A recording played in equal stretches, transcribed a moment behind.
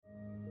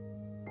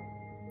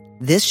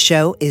This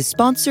show is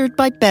sponsored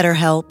by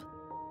BetterHelp.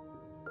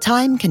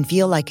 Time can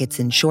feel like it's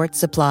in short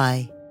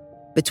supply.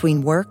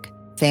 Between work,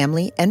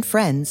 family, and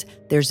friends,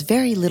 there's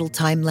very little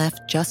time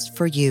left just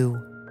for you.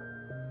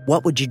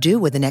 What would you do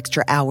with an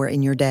extra hour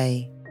in your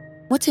day?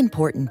 What's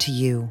important to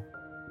you?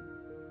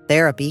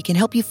 Therapy can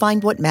help you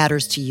find what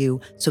matters to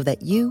you so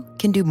that you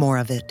can do more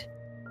of it.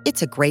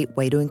 It's a great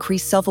way to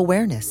increase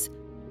self-awareness,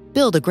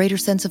 build a greater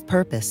sense of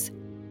purpose,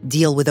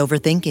 deal with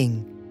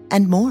overthinking,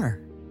 and more.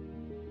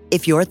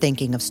 If you're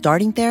thinking of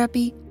starting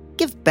therapy,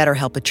 give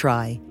BetterHelp a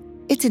try.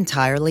 It's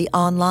entirely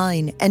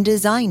online and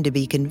designed to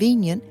be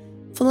convenient,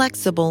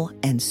 flexible,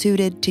 and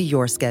suited to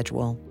your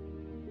schedule.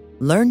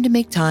 Learn to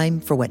make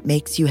time for what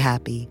makes you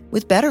happy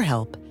with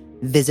BetterHelp.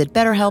 Visit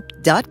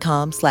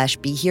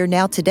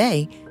BetterHelp.com/BeHereNow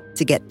today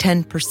to get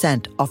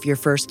 10% off your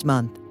first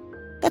month.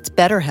 That's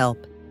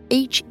BetterHelp,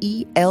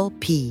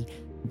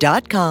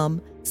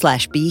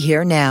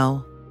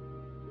 HELP.com/BeHereNow.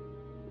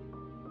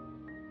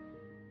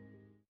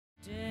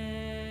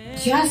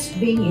 Just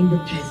being in the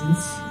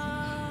presence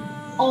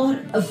or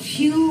a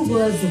few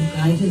words of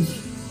guidance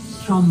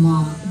from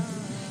mom,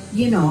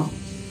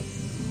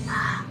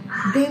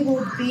 there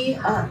would be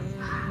a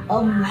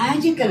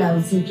magical, I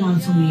would say,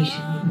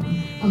 transformation,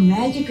 a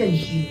magical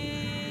healing.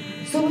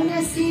 So when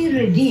I say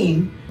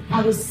redeem,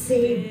 I would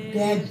say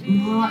that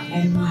Ma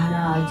and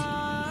Maharaj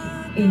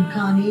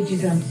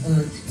incarnated on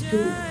earth to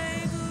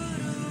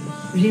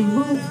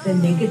remove the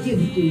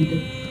negativity, the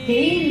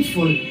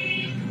painful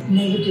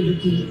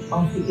negativity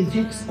of the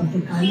effects of the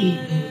Kali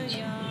age.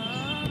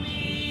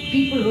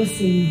 People were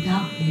saying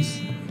darkness.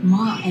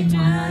 Ma and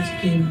Maharaj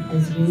came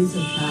as rays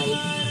of light,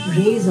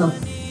 rays of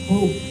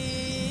hope,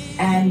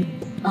 and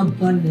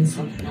abundance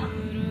of love,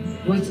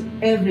 which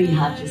every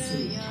heart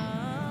received.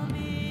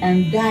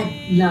 And that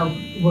love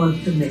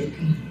worked the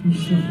miracle.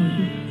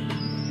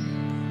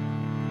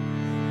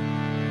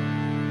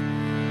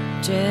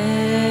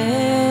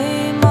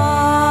 Jai Ma,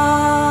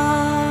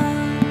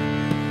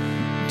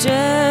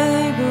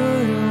 Jai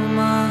Guru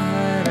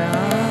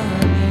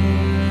Maharani,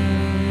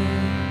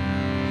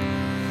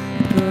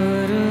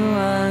 Guru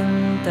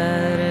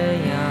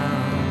Antaryami,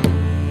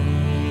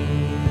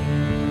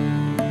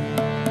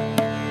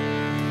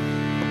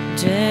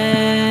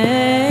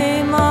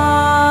 Jai Ma,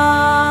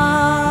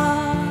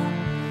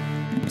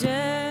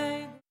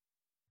 Jai.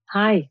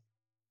 Hi,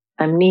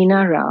 I'm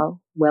Neena Rao.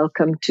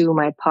 Welcome to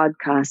my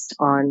podcast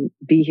on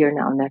Be Here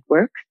Now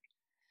Network.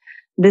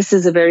 This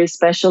is a very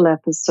special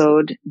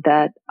episode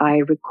that I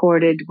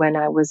recorded when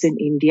I was in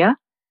India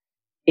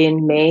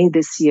in May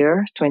this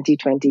year,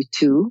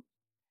 2022,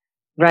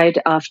 right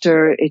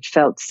after it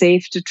felt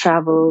safe to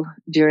travel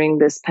during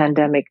this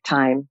pandemic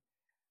time.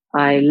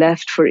 I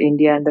left for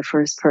India, and the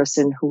first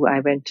person who I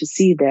went to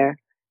see there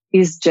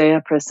is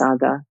Jaya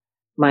Prasada,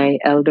 my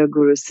elder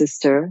guru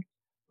sister,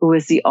 who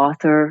is the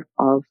author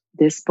of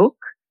this book,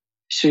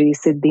 Shri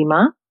Siddhi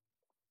Ma.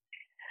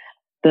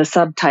 The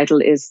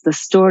subtitle is The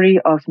Story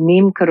of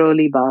Neem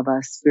Karoli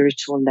Baba's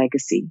Spiritual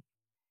Legacy.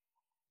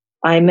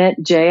 I met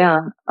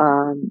Jaya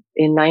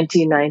in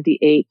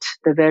 1998,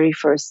 the very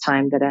first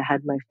time that I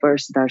had my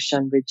first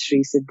darshan with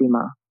Shri Siddhi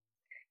Ma.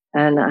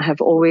 And I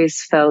have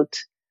always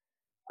felt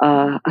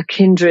a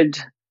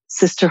kindred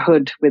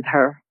sisterhood with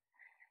her.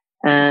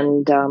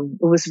 And it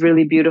was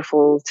really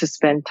beautiful to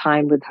spend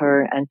time with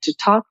her and to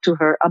talk to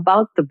her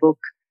about the book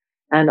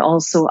and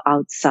also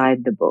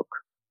outside the book.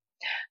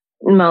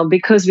 Now,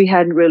 because we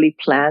hadn't really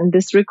planned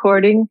this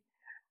recording,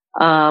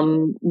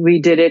 we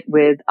did it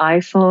with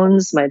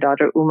iPhones. My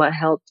daughter Uma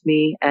helped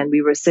me, and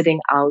we were sitting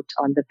out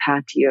on the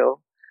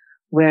patio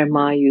where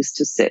Ma used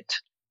to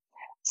sit.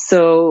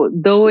 So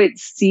though it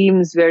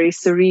seems very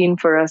serene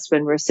for us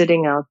when we're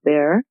sitting out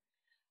there,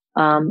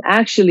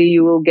 actually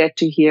you will get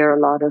to hear a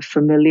lot of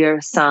familiar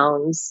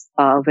sounds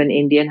of an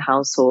Indian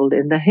household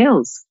in the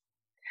hills.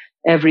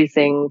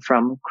 Everything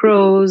from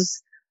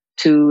crows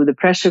to the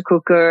pressure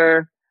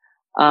cooker,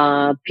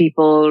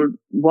 people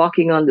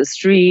walking on the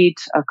street,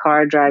 a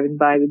car driving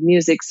by with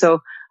music.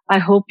 So I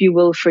hope you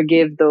will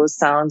forgive those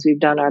sounds. We've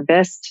done our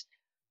best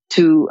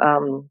to,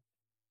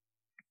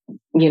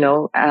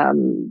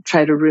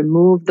 try to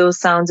remove those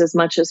sounds as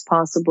much as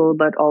possible,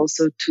 but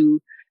also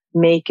to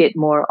make it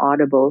more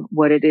audible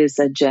what it is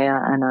that Jaya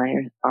and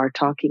I are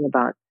talking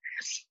about.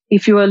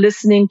 If you are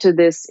listening to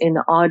this in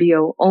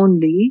audio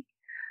only,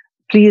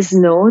 please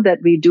know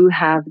that we do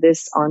have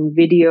this on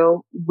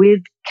video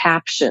with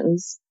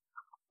captions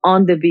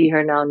on the Be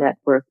Here Now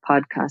Network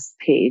podcast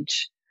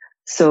page.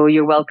 So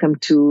you're welcome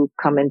to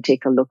come and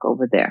take a look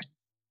over there.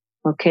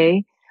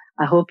 Okay?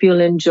 I hope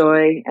you'll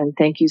enjoy, and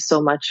thank you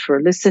so much for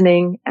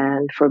listening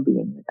and for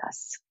being with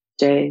us.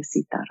 Jai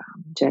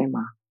Sitaram. Jai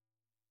Ma.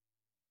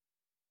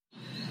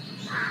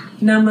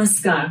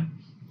 Namaskar.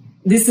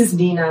 This is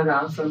Neena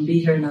Rao from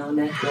Be Here Now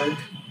Network.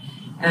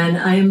 And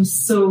I am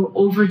so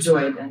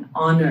overjoyed and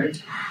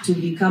honored to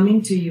be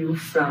coming to you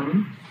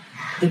from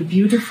the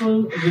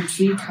beautiful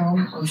retreat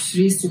home of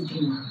Shri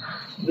Siddhi Ma,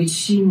 which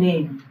she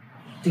named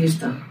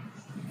Tirtha.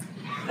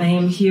 I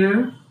am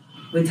here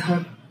with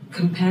her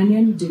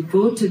companion,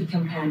 devoted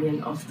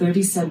companion of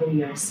 37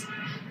 years,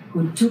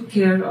 who took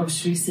care of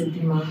Sri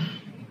Siddhi Ma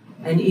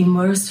and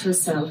immersed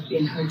herself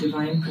in her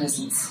divine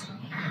presence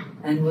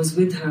and was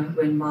with her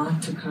when Ma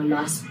took her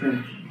last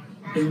breath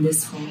in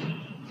this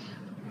home.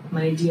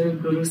 My dear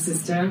Guru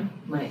Sister,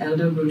 my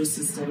elder Guru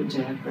Sister,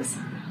 Jaya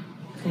Prasada.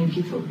 Thank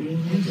you for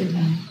being here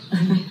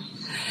today.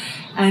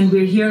 And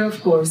we're here,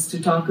 of course,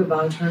 to talk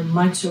about her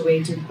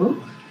much-awaited book.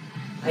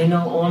 I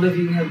know all of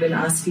you have been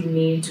asking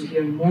me to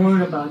hear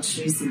more about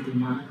Sri Siddhi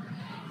Ma,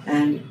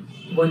 and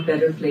what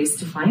better place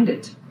to find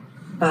it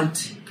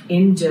but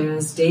in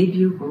Jaya's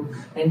debut book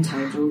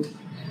entitled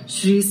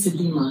Sri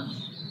Siddhi Ma,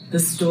 The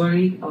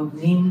Story of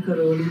Neem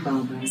Karoli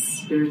Baba's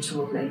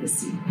Spiritual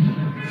Legacy.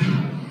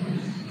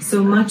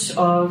 So much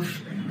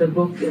of the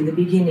book in the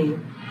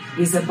beginning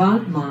is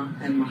about Ma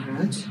and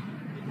Maharaj,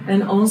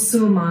 and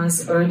also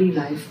Ma's early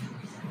life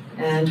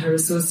and her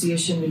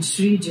association with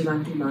Sri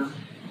Jivanti Ma,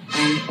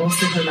 and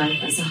also her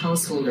life as a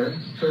householder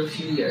for a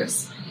few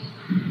years.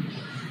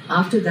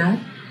 After that,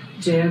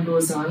 Jaya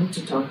goes on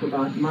to talk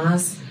about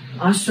Ma's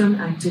ashram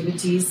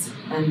activities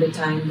and the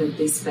time that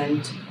they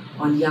spent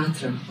on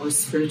yatra, or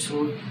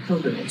spiritual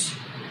pilgrimage.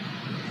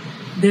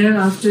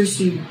 Thereafter,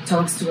 she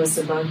talks to us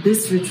about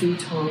this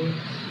retreat home,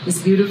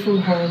 this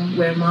beautiful home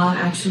where Ma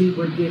actually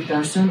would give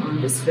darshan on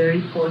this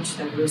very porch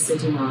that we're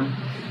sitting on.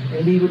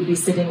 And we would be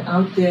sitting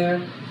out there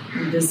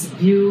with this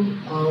view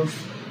of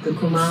the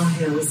Kumaon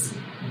Hills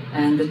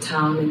and the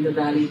town in the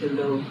valley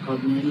below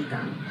called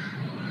Nainital.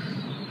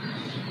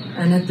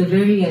 And at the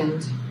very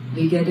end,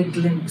 we get a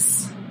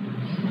glimpse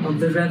of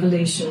the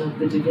revelation of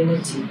the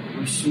divinity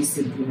of Sri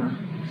Siddhi Ma.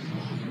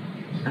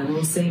 I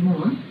won't say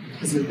more,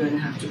 because you're going to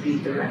have to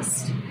read the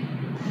rest.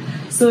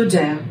 So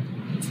Jaya,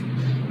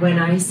 when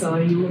I saw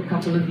you a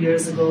couple of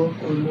years ago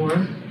or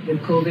more,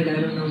 with COVID,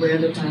 I don't know where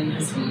the time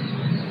has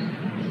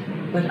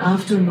gone. But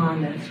after Ma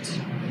left,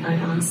 I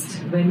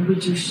asked, when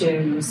would you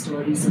share your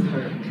stories of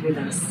her with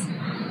us?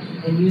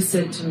 And you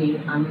said to me,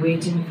 I'm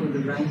waiting for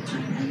the right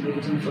time, I'm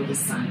waiting for the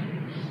sign.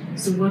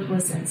 So what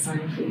was that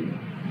sign for you?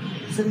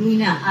 So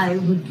Meena, I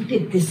would put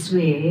it this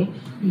way,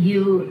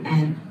 you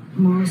and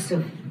most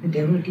of the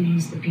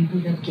devotees, the people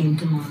that came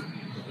to Ma,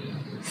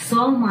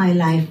 saw my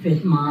life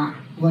with Ma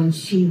when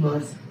she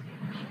was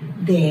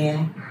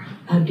there.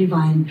 Her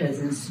divine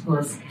presence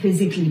was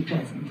physically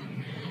present.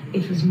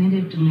 It was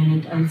minute to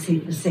minute, I would say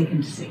it was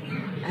second to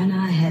second. And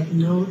I had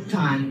no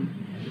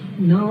time,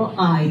 no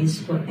eyes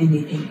for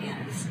anything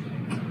else.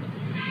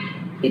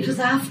 It was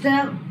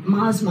after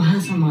Ma's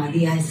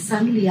Mahasamadhi, I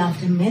suddenly,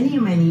 after many,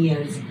 many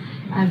years,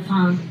 I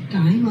found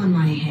time on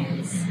my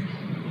hands.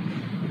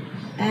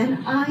 And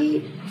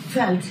I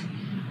felt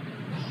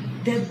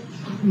that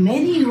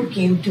many who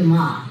came to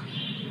Ma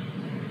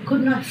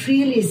could not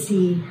really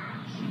see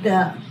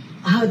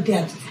her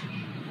depth.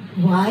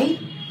 Why?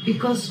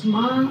 Because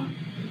Ma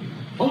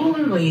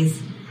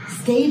always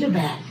stayed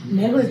back,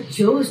 never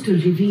chose to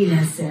reveal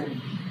herself.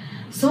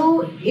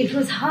 So it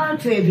was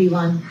hard for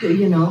everyone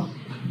to,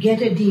 get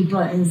a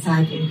deeper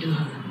insight into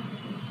her.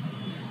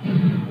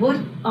 What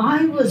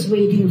I was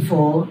waiting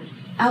for,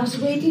 I was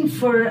waiting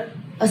for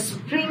a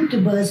spring to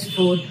burst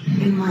forth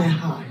in my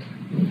heart.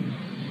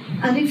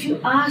 And if you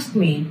ask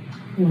me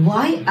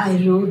why I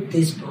wrote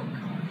this book,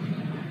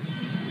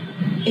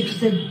 it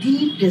was a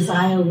deep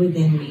desire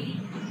within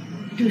me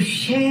to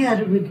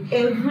share with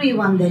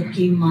everyone that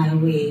came my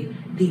way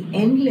the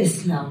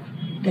endless love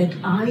that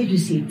I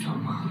received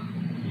from her.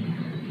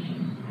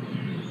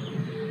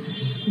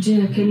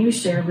 Jaya, can you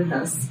share with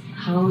us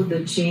how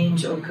the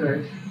change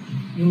occurred?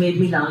 You made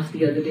me laugh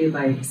the other day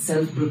by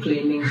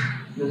self-proclaiming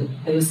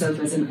yourself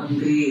as an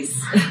Angrez.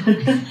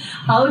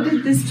 How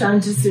did this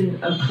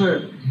transition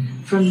occur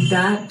from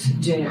that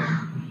Jaya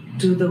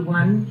to the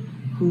one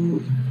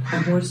who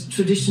a more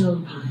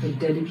traditional path of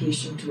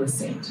dedication to a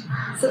saint?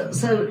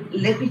 So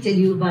let me tell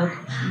you about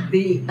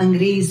the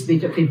Angrez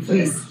bit of it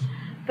first.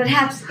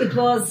 Perhaps it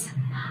was,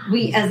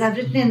 as I've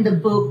written in the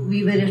book,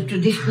 we were a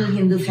traditional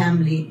Hindu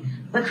family,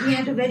 but we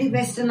had a very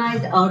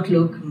westernized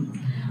outlook.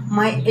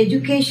 My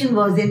education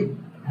was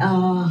in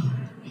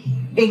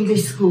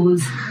English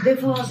schools.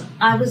 Therefore,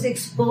 I was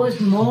exposed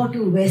more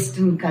to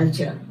Western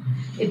culture.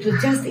 It was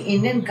just the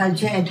Indian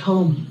culture at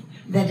home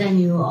that I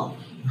knew of.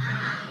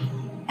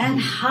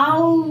 And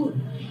how,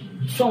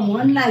 from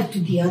one life to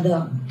the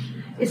other,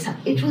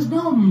 it was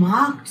no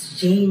marked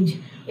change.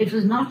 It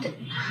was not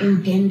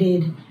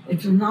intended. It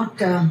was not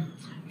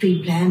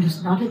pre-planned. It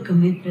was not a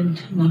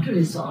commitment, not a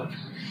resolve.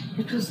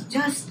 It was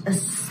just a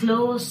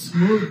slow,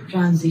 smooth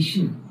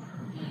transition.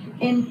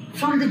 And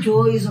from the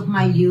joys of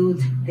my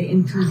youth, the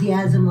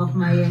enthusiasm of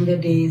my younger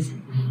days,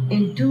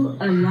 into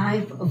a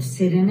life of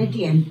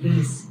serenity and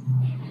peace.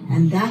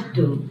 And that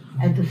too,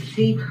 at the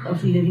feet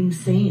of a living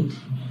saint.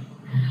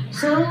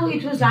 So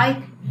it was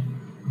like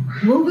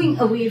moving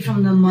away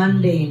from the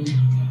mundane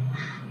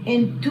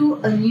into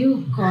a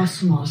new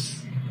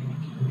cosmos,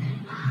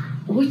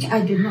 which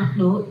I did not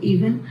know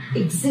even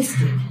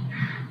existed.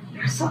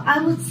 So I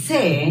would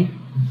say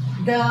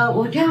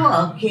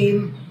whatever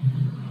came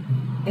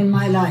in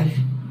my life,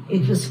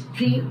 it was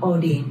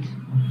preordained.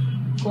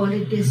 Call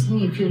it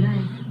destiny if you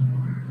like.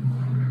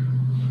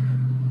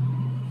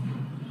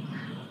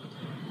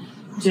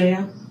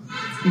 Jaya,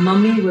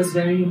 Mummy was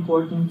very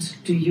important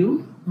to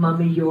you.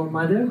 Mummy, your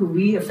mother, who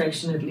we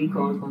affectionately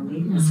call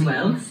Mummy as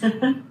well.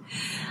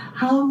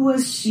 How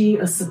was she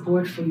a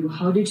support for you?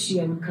 How did she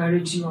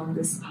encourage you on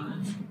this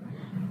path?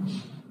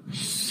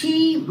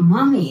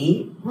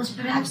 Mummy, was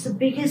perhaps the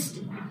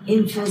biggest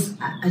influence.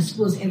 I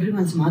suppose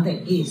everyone's mother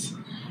is.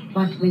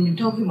 But when you're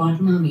talking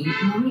about Mummy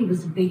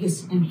was the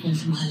biggest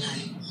influence in my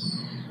life.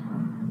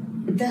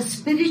 The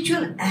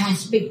spiritual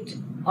aspect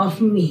of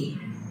me,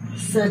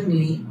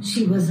 certainly,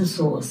 she was a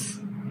source.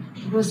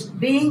 It was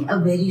being a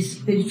very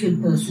spiritual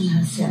person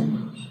herself.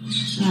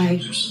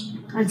 Like,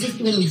 I'll just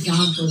give an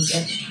example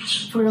that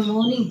for a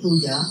morning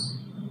puja,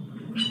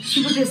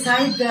 she would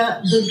recite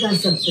the Durga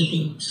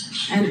Saptati.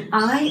 And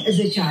I, as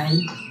a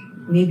child,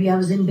 maybe I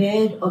was in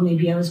bed or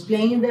maybe I was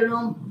playing in the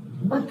room,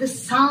 but the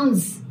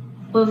sounds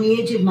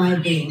permeated my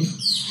brain.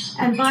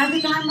 And by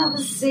the time I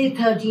was, say,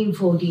 13,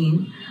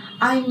 14,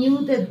 I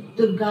knew the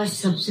Durga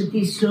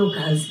Saptati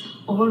slokas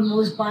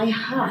almost by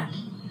heart.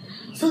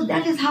 So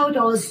that is how it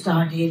all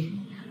started.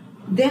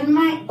 Then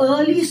my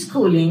early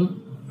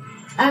schooling,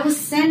 I was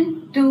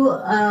sent to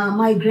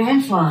my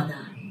grandfather.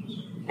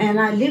 And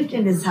I lived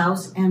in his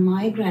house, and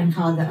my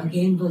grandfather,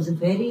 again, was a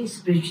very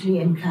spiritually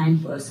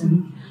inclined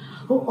person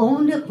who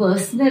owned a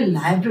personal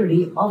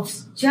library of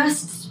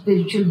just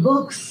spiritual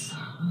books.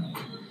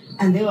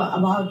 And there were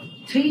about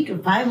 300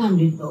 to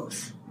 500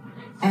 books.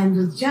 And it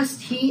was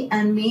just he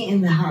and me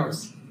in the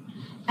house.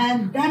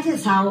 And that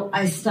is how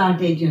I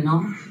started,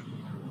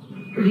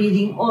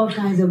 reading all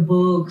kinds of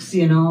books,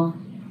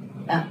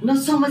 not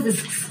so much the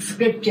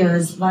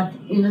scriptures, but,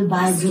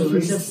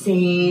 biographies of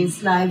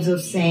saints, lives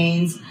of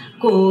saints,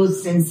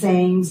 quotes and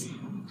sayings,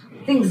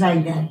 things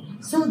like that.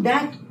 So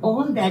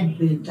all that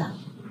built up.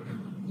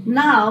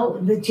 Now,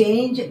 the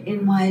change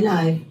in my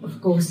life,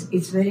 of course,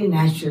 it's very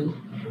natural.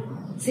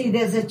 See,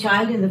 there's a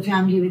child in the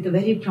family with a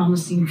very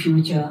promising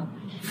future,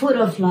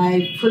 full of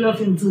life, full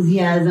of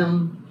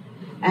enthusiasm,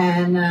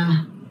 and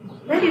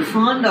very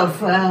fond of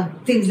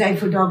things like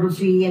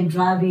photography and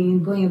driving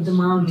and going up the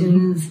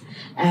mountains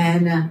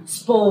and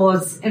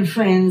sports and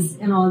friends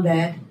and all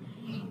that.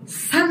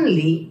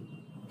 Suddenly,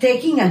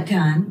 taking a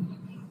turn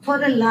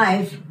for a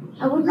life,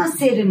 I would not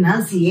say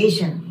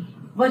renunciation,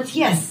 but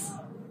yes,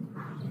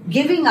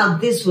 giving up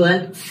this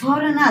world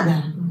for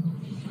another.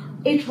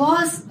 It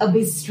was a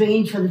bit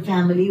strange for the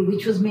family,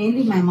 which was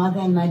mainly my mother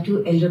and my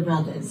two elder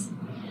brothers.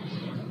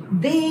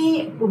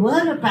 They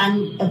were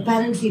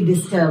apparently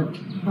disturbed,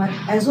 but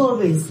as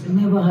always,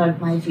 never hurt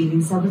my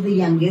feelings. I was the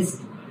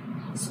youngest,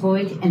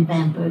 spoiled and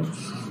pampered.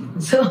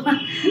 So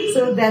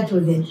that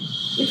was it.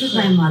 It was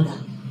my mother.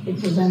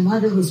 It was my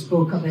mother who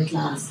spoke up at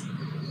last.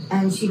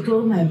 And she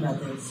told my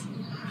brothers,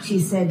 she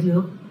said,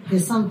 look,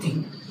 there's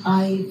something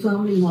I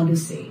firmly want to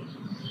say.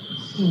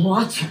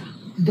 Watch her.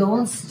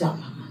 Don't stop.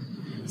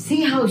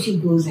 See how she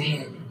goes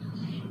ahead.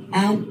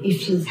 And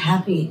if she's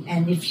happy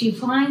and if she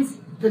finds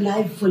the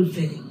life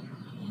fulfilling,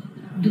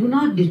 do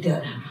not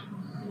deter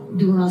her.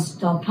 Do not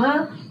stop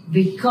her,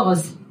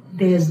 because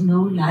there's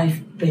no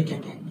life better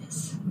than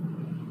this.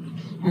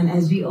 And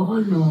as we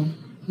all know,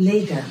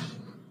 later,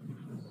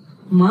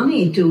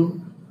 Mummy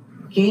too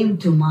came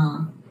to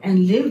Ma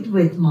and lived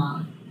with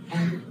Ma.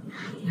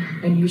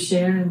 And you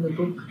share in the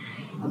book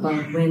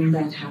about when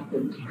that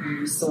happened, when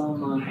you saw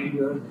Ma and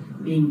you're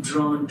being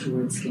drawn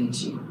towards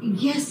Kenchi.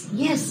 Yes.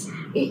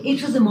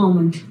 It was a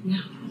moment.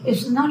 Yeah. It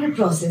was not a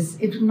process.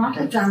 It was not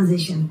a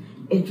transition.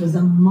 It was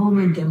a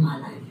moment in my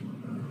life.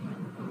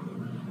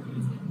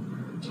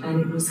 And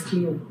it was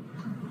clear.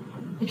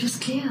 It was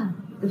clear.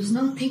 There was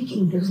no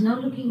thinking. There was no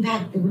looking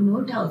back. There were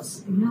no doubts.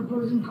 There were no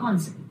pros and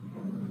cons.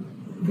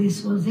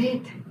 This was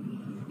it.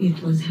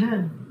 It was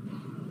her.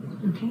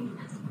 Okay?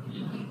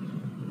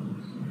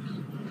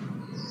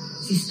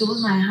 She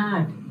stole my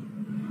heart.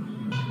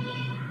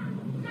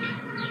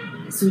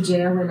 So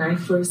Jaya, when I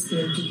first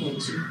came to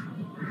Kenchi,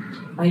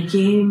 I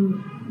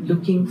came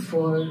looking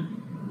for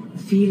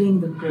feeling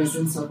the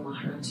presence of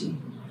Maharaji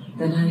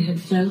that I had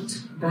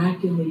felt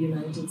back in the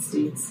United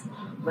States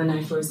when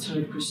I first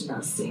heard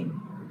Krishnadas sing.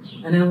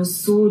 And I was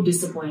so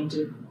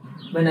disappointed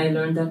when I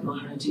learned that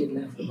Maharaji had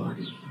left the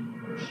body.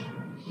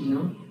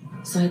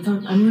 So I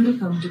thought, I'm going to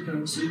come to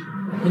Kenchi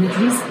and at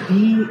least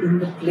be in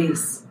the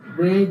place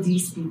where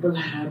these people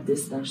had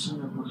this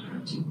darshan of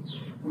Maharaji.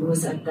 It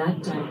was at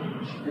that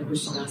time that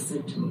Krishnadas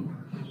said to me,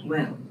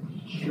 well,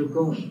 if you're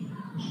going,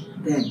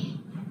 then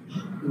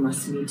you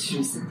must meet Sri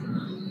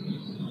Satyana.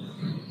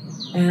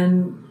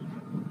 And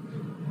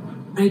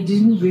I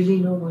didn't really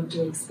know what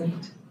to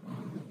expect.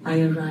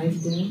 I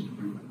arrived there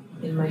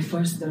in my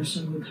first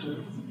darshan with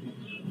her.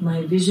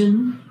 My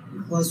vision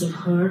was of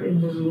her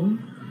in the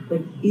room,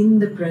 but in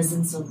the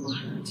presence of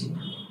Maharaji.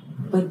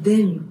 But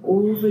then,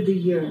 over the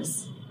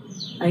years,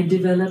 I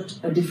developed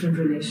a different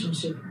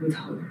relationship with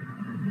her,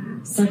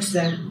 such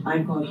that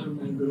I call her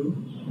my guru.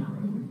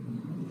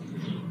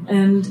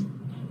 And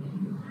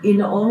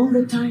in all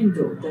the time,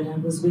 though, that I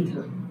was with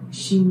her,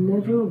 she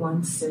never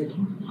once said,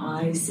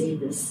 I say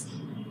this,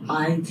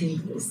 I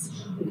think this.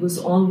 It was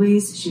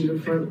always, she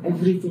referred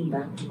everything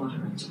back to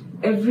Maharaji.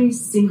 Every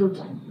single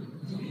time.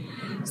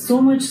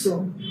 So much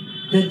so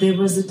that there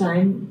was a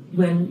time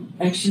when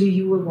actually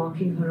you were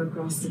walking her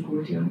across the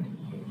courtyard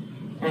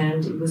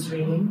and it was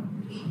raining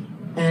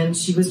and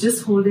she was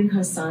just holding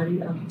her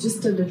sari up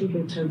just a little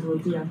bit, her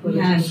dhoti up a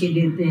little Yeah, bit. she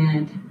did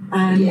that.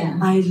 And Yeah.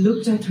 I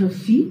looked at her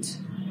feet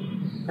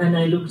and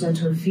I looked at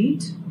her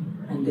feet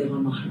and they were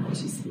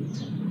Maharaji's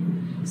feet.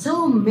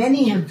 So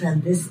many have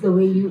done this the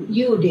way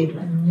you did.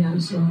 Yeah.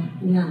 So,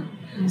 yeah.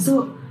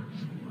 So,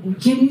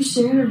 can you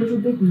share a little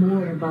bit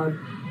more about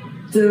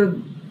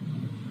the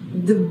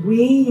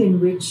way in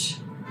which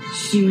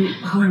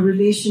her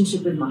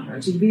relationship with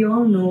Maharaji? We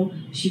all know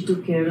she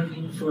took care of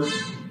him for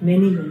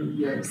many, many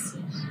years.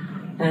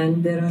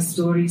 And there are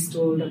stories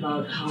told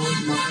about how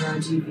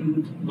Maharaji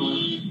viewed Ma.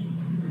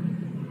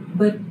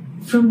 But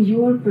from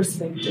your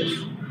perspective,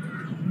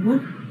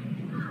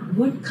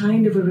 what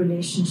kind of a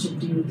relationship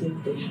do you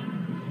think they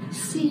had?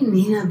 See,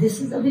 Neena, this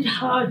is a bit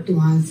hard to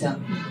answer.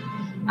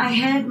 I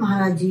had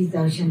Maharaji's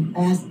darshan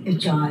as a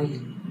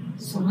child.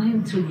 So I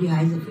am through the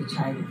eyes of a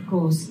child. Of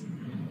course,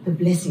 the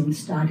blessings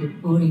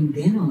started pouring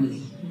then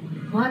only.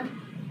 But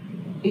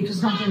it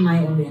was not in my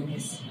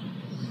awareness.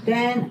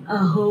 Then a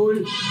whole,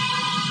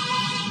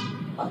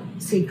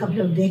 say,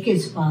 couple of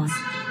decades passed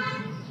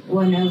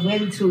when I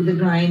went through the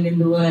grind in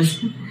the world,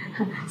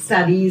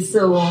 studies,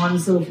 so on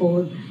and so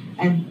forth.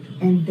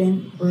 And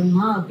then when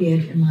Ma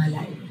appeared in my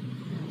life.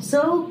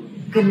 So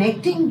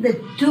connecting the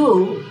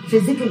two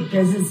physical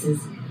presences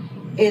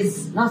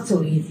is not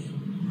so easy.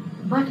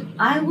 But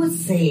I would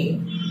say,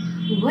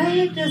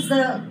 where does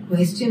the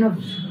question of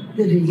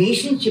the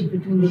relationship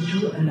between the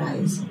two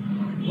arise?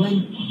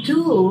 When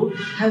two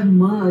have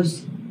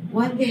merged,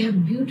 when they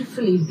have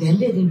beautifully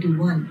blended into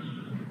one.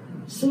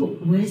 So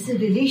where's the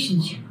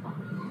relationship?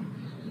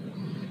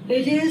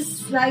 It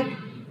is like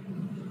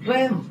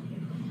when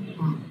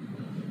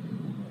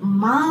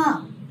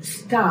Ma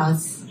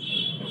starts,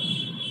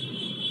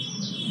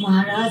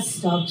 Maharaj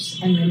stops,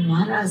 and when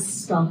Maharaj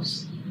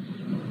stops,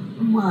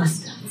 Ma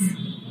starts.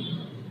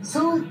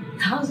 So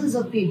thousands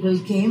of people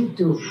came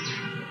to,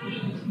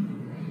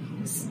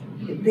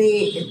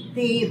 they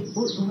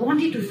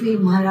wanted to feel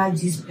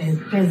Maharaj's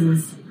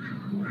presence,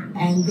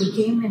 and they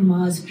came in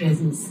Ma's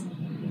presence.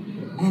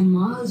 And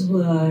Ma's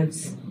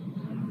words,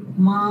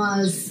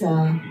 Ma's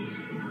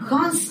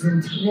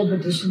constant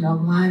repetition of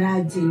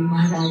Maharaji,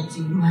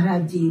 Maharaji,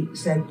 Maharaji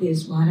said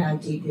this,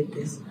 Maharaji did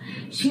this.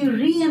 She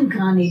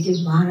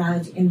reincarnated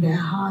Maharaj in their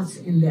hearts,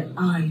 in their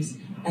eyes,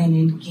 and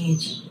in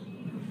Keji.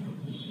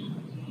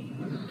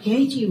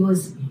 Keji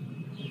was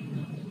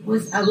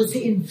I would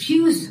say,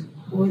 infused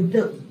with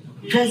the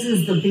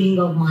presence, the being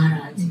of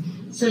Maharaj.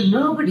 So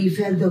nobody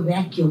felt the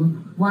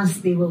vacuum once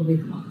they were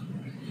with Ma.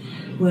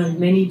 Well,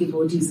 many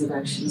devotees have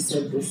actually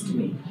said this to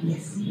me.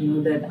 Yes. You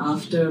know, that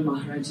after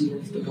Maharaji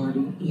left the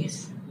body,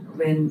 Yes.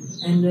 when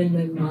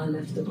Ma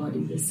left the body,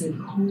 they said,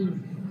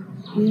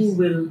 who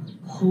will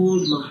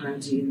hold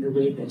Maharaji in the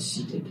way that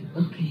she did?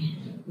 Okay.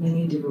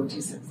 Many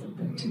devotees have said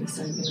that to me,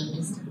 so I can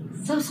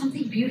understand. So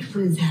something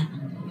beautiful has happened.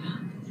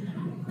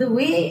 The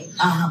way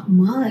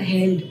Ma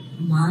held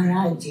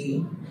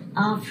Maharaji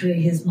after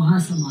his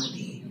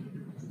Mahasamadhi.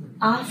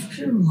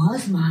 After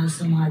Ma's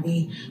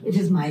Mahasamadhi, it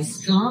is my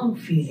strong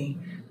feeling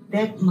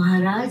that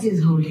Maharaj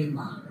is holding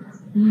Ma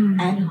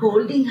and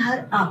holding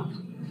her up.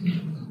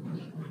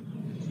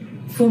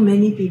 For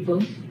many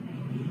people,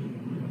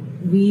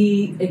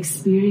 we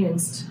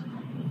experienced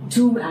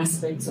two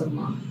aspects of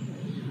Ma.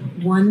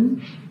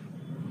 One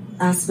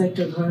aspect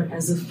of her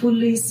as a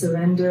fully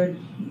surrendered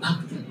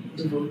bhakta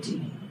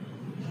devotee.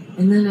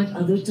 And then at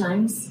other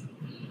times,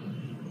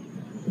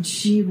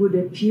 she would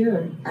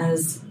appear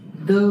as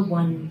the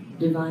one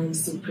divine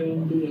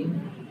supreme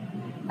being,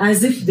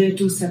 as if they're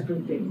two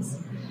separate things.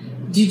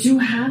 Did you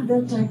have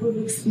that type of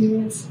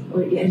experience?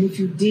 And if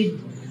you did,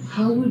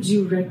 how would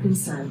you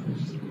reconcile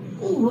that?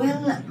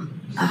 Well,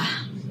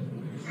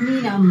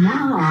 Meena,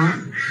 Ma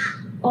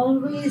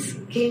always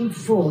came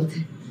forth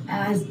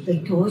as the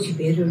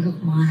torchbearer of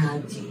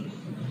Maharaji.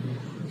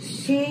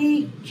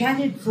 She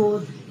carried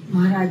forth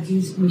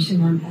Maharaji's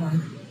mission on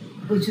earth,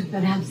 which was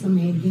perhaps the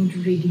main thing to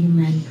redeem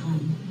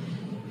mankind.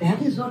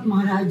 That is what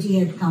Maharaji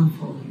had come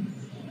for.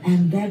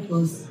 And that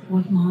was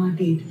what Ma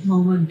did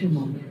moment to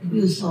moment.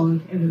 You saw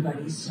it,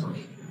 everybody saw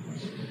it.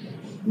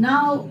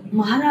 Now,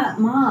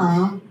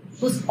 Ma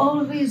was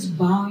always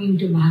bowing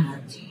to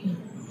Maharaji.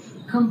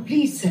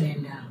 Complete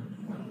surrender.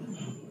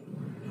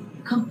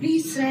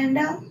 Complete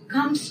surrender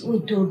comes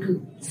with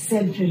total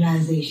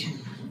self-realization.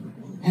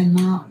 And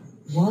Ma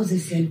was a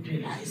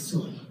self-realized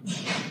soul.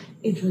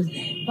 It was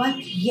there. But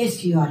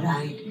yes, you are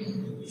right.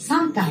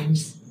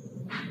 Sometimes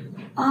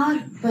our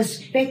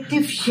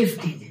perspective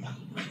shifted.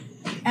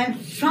 And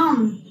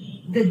from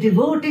the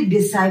devoted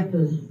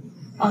disciple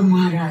of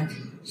Maharaj,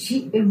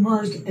 she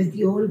emerged as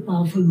the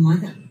all-powerful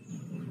mother.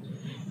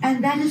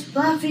 And that is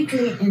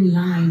perfectly in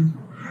line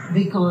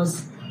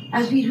because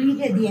as we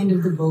read at the end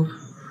of the book,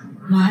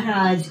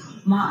 Maharaj,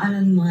 Ma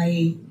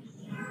Anandamayi,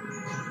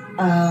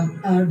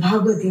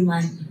 Bhagavati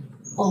Mai,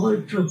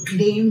 all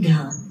proclaimed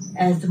her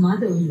as the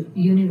mother of the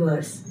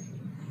universe,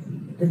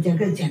 the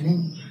Jagat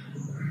Janani.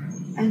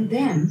 And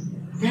then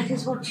that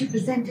is what she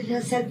presented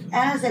herself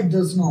as at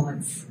those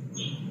moments.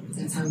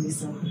 That's how we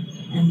saw her.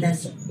 And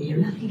that's, you're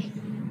lucky.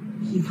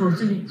 You're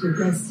fortunate, you're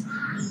blessed.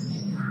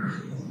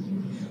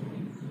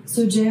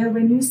 So Jaya,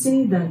 when you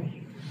say that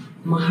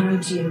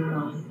Maharaji and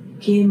Ma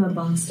came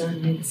amongst our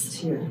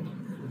midst here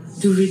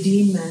to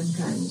redeem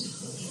mankind,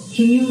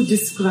 can you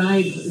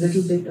describe a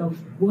little bit of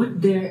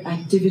what their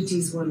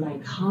activities were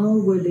like? How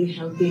were they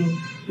helping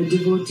the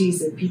devotees,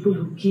 the people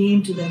who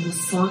came to them, who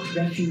sought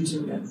refuge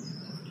in them?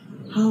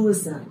 How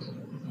was that?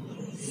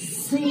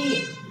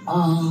 See,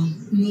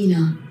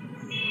 Meena,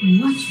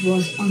 much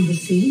was on the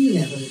same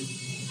level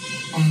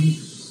and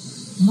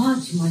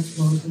much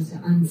more was the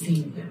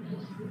unseen level.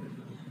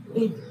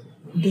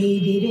 They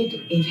did it,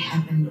 it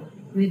happened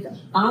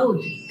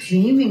without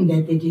claiming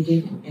that they did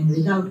it and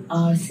without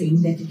our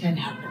saying that it had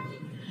happened.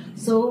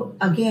 So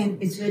again,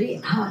 it's very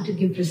hard to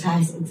give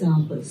precise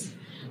examples.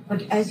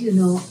 But as you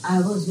know, I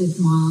was with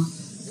Ma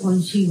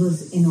when she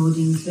was in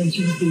audience, when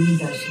she was doing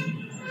darshan.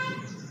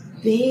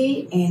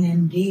 Day in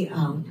and day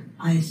out,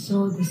 I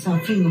saw the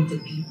suffering of the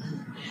people,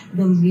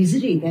 the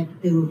misery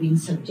that they were being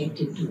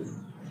subjected to.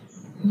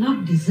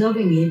 Not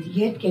deserving it,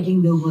 yet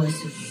getting the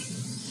worst of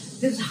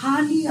it. There was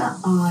hardly an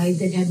eye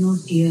that had no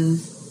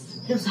tears.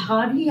 There was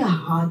hardly a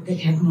heart that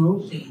had no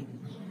pain.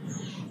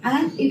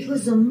 And it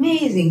was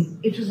amazing.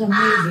 It was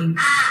amazing.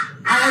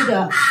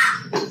 Either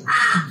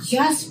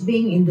just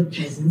being in the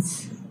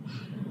presence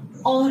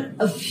or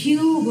a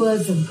few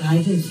words of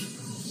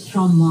guidance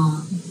from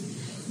Ma,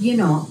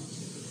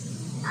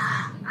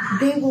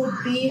 there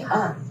would be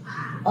a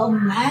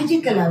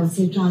magical, I would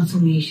say,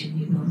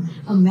 transformation,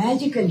 a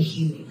magical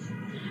healing.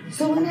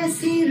 So when I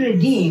say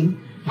redeem,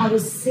 I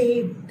would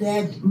say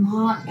that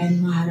Ma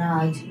and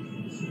Maharaj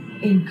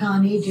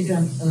incarnated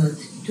on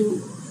earth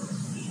to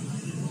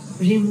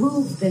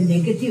remove the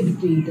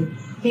negativity, the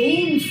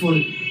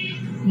painful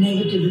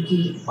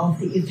negativity of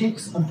the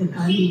effects of the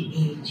Kali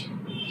age.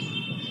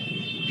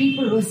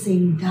 People were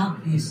saying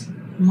darkness.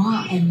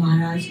 Ma and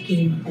Maharaj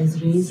came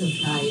as rays of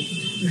light,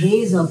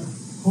 rays of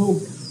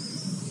hope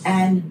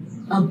and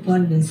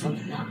abundance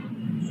of love,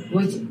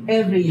 which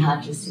every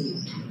heart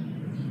received.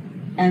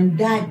 And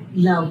that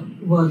love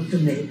worked the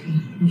miracle.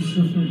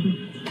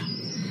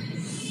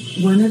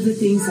 One of the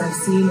things I've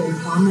seen in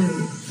common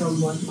from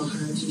what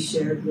Maharaji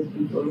shared with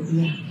people,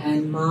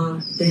 and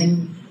Ma,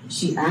 then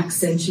she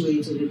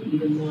accentuated it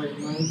even more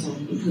in my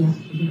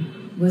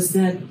time, was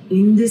that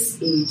in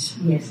this age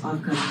of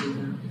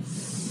Kalina,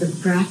 the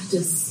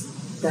practice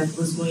that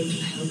was going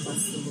to help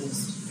us the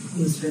most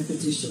is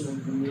repetition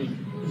of the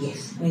name.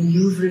 Yes. And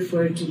you've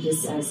referred to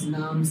this as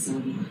Nam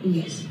Sadhana.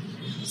 Yes.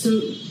 So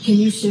can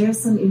you share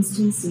some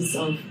instances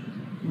of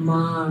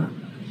Ma,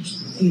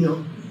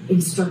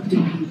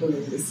 instructing people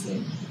in this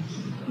way?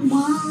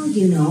 Ma,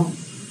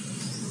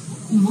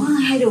 Ma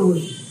had a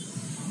way.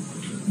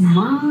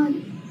 Ma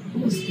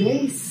was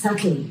very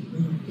subtle.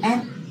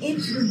 And it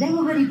was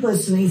never very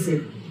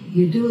persuasive.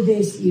 You do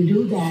this, you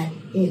do that.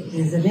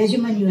 There's a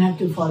regimen you have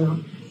to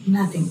follow.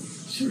 Nothing.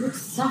 She would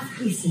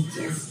softly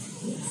suggest.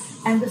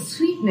 And the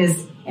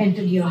sweetness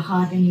entered your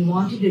heart and you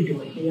wanted to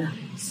do it. Yeah.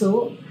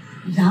 So,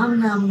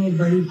 Ram Naam mein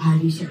badi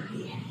bhari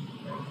shakti hai.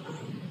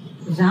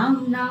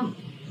 Ram Naam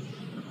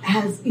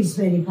is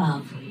very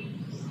powerful.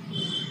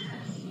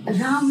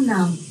 Ram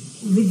Naam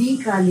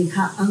vidhi ka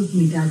likha ank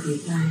mita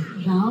deta hai.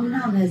 Ram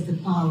Naam has the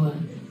power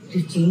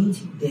to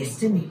change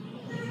destiny.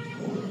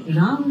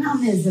 Ram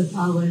Naam has the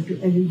power to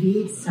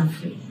alleviate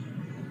suffering.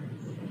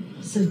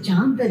 So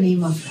chant the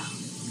name of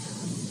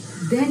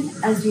Ram. Then,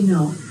 as you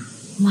know,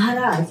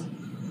 Maharaj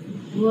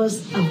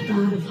was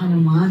avatar of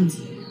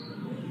Hanumanji.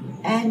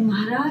 And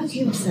Maharaj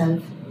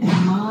himself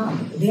and Ma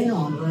then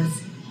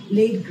onwards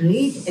laid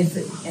great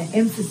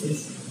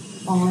emphasis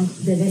on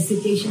the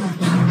recitation of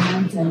the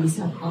Hanuman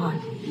Chalisa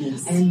part.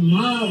 Yes. And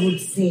Ma would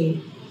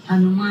say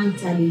Hanuman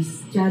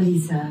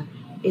Chalisa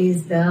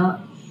is the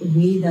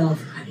Veda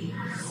of Kali.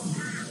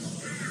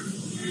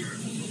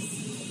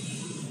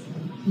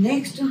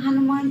 Next to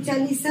Hanuman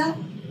Chalisa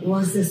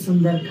was the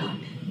Sundarkand.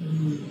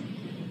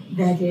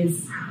 That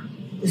is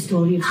the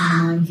story of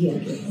Hanumanji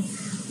again.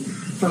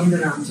 From the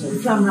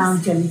Ramcharita. From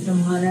Ramcharita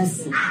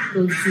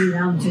Tulsi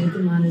Ramcharita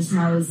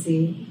Ma will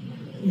say,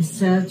 the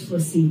search for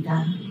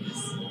Sita.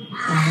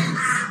 And,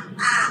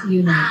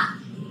 the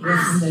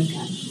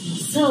Sundarkand.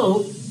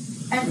 So,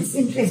 and it's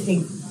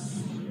interesting,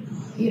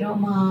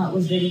 Ma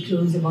was very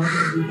close about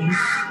everything.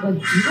 But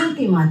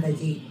Jivanti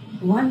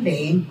Mataji, one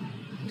day,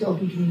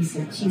 talking to me,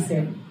 she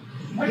said,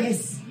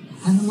 yes,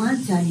 Hanuman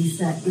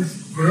Chalisa is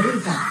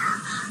very tough.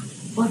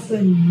 But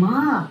when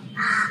Ma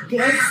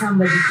tells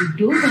somebody to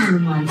do the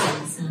Hanuman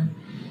Chalisa,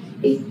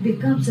 it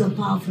becomes a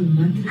powerful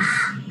mantra.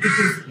 It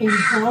is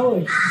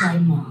empowered by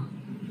Ma.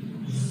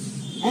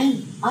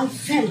 And I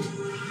felt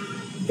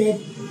that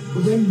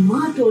when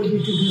Ma told you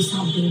to do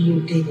something,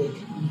 you did it.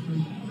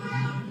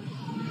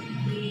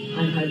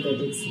 I had that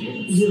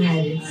experience. You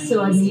had it.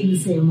 So I need to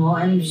say more.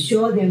 I'm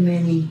sure there are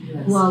many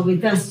who are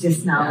with us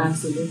just now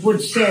Absolutely.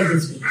 would share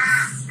this with us.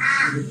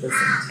 100%.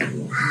 Yeah,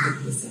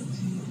 100%.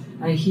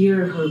 I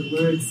hear her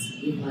words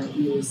in my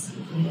ears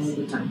all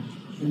the time,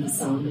 and the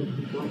sound of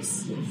her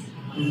voice,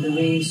 and the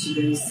way she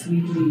very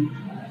sweetly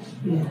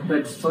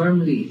but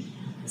firmly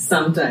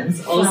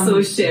sometimes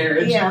also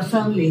shared. Yeah,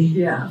 firmly.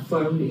 Yeah,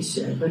 firmly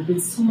shared, but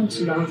with so much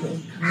love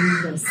and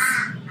kindness.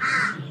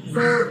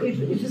 So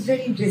it was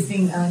very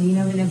interesting,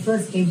 when I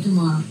first came to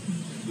Ma,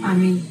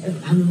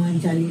 Hanuman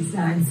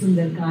Chalisa and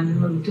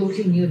Sundarkand were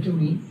totally new to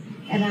me,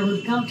 and I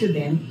would come to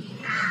them,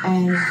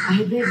 and I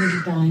had very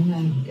little time.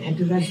 I had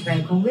to rush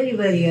back home very,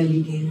 very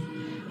early days,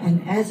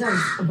 and as I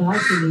was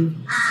about to leave,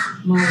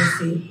 Ma would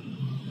say,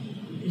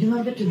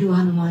 remember to do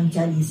Hanuman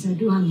Chalisa,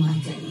 do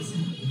Hanuman Chalisa.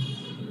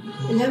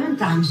 11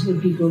 times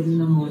would be good in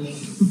the morning,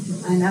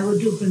 and I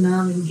would do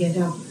pranam and get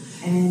up,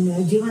 and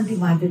Jivanti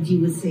Mataji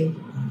would say,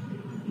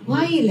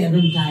 why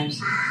 11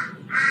 times?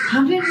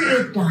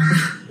 108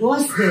 times.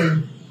 What's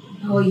there?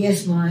 Oh,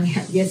 yes, Ma.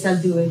 Yes, I'll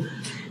do it.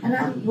 And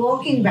I'm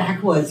walking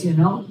backwards,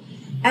 And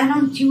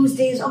on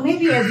Tuesdays, or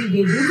maybe every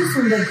day, do the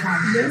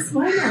Sundarkand. Yes,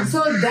 why not?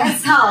 So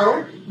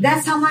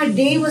that's how my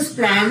day was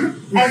planned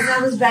as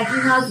I was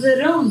backing out of the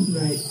room.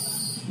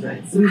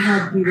 Right. So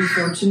we were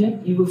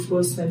fortunate. You, of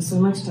course, spent so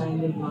much time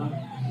with Ma.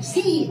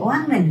 See,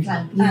 1 minute,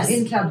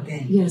 interrupt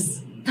there.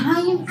 Yes.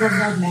 Time does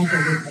not matter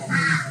with them.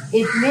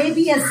 It may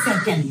be a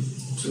second.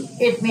 True.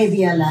 It may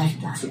be a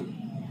lifetime.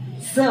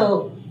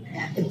 So,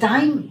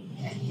 time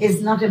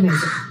is not a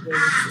measure.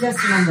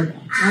 Just remember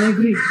that. I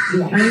agree.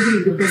 Yeah. I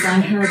agree, because I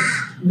had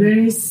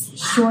very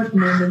short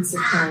moments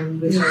of time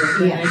with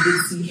her. Yeah. I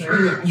did see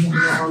her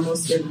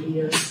almost every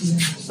year. Yeah.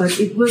 But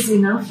it was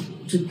enough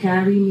to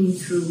carry me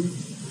through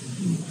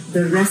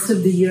the rest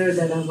of the year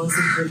that I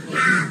wasn't with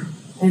her.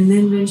 And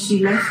then when she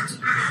left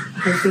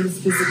her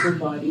physical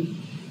body,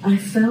 I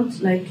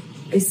felt like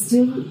I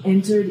still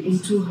entered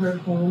into her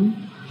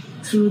home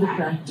through the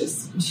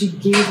practice. She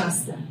gave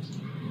us that.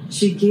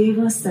 She gave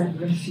us that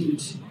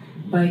refuge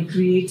by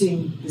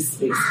creating this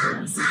space for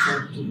us. It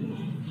helped me.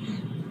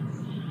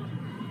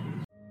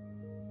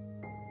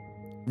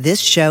 This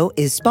show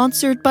is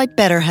sponsored by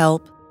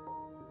BetterHelp.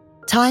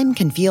 Time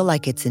can feel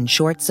like it's in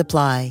short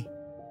supply.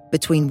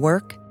 Between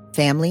work,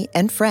 family,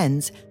 and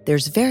friends,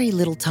 there's very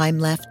little time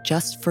left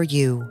just for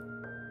you.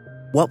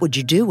 What would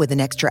you do with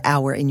an extra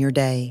hour in your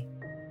day?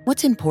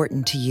 What's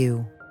important to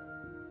you?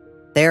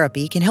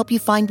 Therapy can help you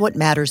find what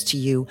matters to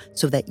you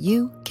so that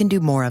you can do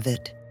more of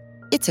it.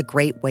 It's a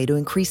great way to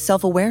increase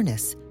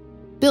self-awareness,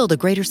 build a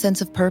greater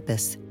sense of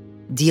purpose,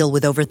 deal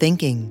with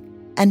overthinking,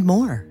 and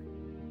more.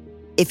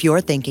 If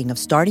you're thinking of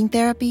starting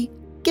therapy,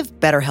 give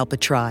BetterHelp a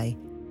try.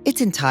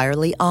 It's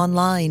entirely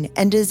online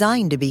and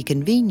designed to be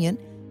convenient,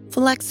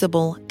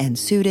 flexible, and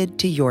suited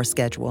to your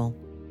schedule.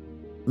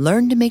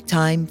 Learn to make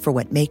time for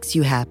what makes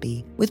you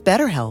happy with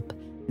BetterHelp.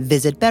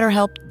 Visit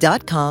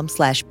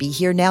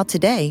BetterHelp.com/BeHereNow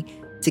today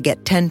to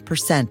get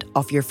 10%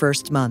 off your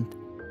first month.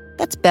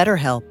 That's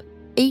BetterHelp,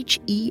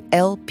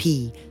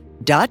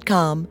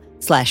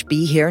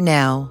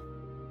 HELP.com/BeHereNow.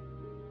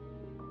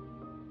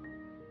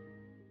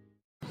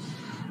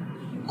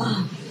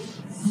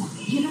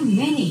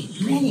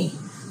 Many,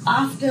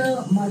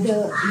 after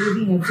Mother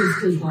leaving her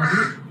physical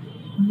body,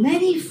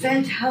 many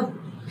felt her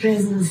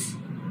presence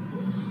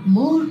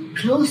more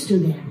close to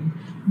them,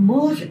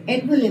 more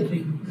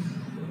enveloping.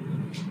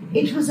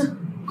 It was a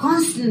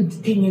constant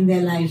thing in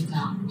their lives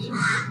now.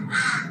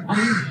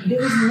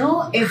 There was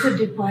no effort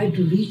required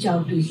to reach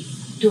out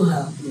to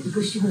her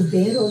because she was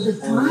there all the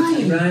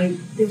time. Right.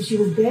 She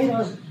was there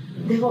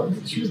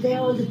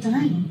all the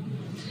time.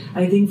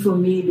 I think for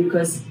me,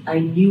 because I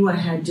knew I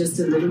had just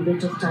a little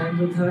bit of time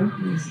with her,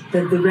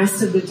 that the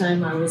rest of the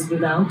time I was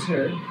without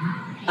her,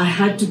 I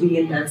had to be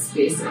in that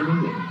space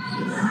anyway.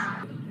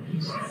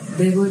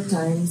 There were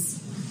times,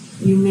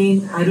 I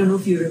don't know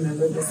if you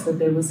remember this, but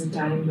there was a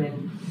time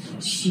when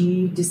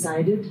she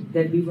decided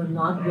that we were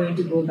not going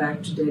to go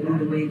back to Delhi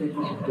the way that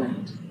we had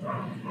planned.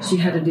 She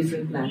had a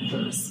different plan for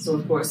us. So,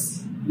 of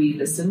course, we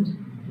listened.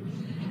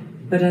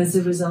 But as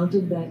a result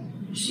of that,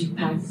 she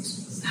had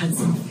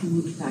some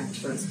food packed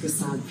for us,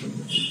 prasad from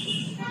the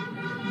temple.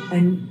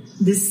 And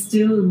this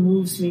still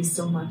moves me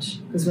so much,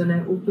 because when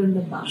I opened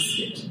the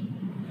basket,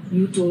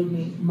 you told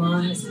me,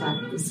 Ma has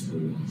packed this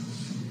food.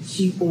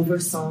 She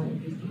oversaw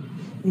everything.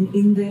 And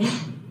in there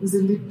was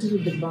a little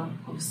dibba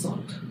of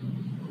salt.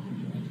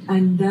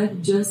 And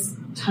that just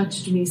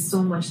touched me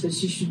so much that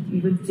she should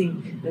even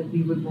think that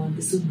we would want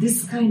this. So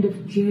this kind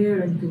of care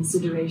and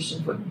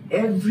consideration for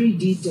every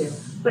detail,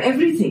 for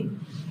everything.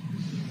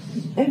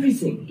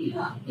 Everything.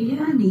 Yeah,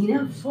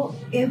 Nina, for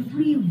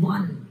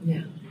everyone.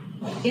 Yeah.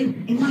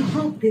 In my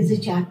book, there's a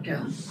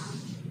chapter.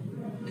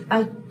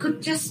 I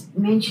could just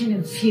mention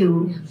a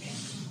few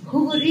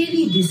who were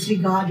really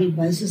disregarded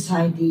by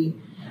society,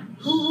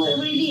 who were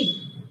really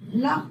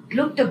not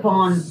looked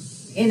upon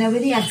in a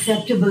very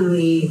acceptable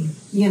way,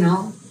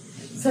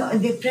 So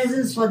their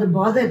presence was a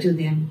bother to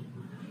them.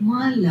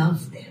 Ma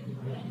loved them.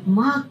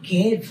 Ma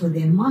cared for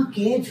them. Ma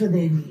cared for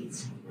their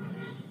needs.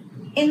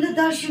 In the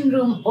darshan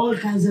room, all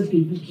kinds of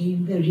people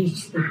came, the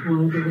rich, the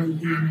poor, the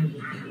wealthy, and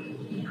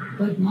everything.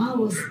 But Ma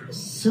was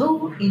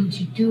so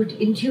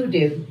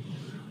intuitive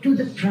to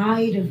the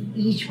pride of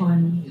each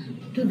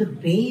one, to the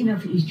pain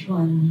of each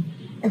one,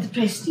 and the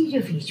prestige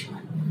of each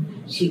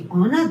one. She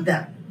honored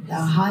the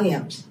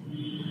high-ups,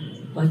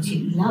 but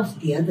she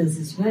loved the others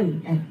as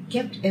well and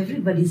kept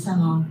everybody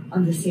somehow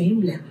on the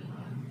same level.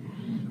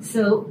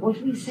 So what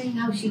were we saying,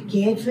 how she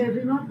cared for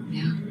everyone?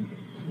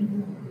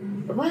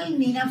 Yeah. Well,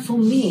 Nina, for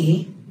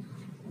me,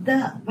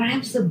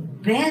 perhaps the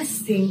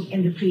best thing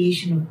in the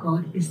creation of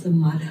God is the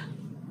mother.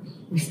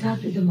 We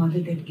start with the mother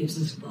that gives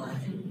us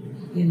birth,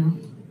 you know.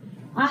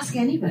 Ask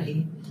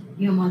anybody,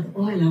 your mother,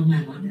 oh, I love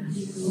my mother.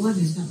 What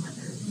is my mother?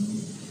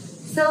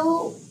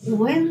 So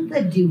when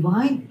the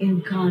divine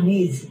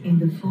incarnates in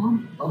the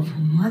form of her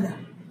mother,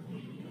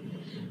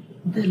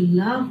 the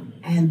love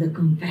and the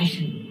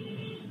compassion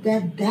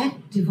that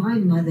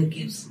divine mother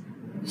gives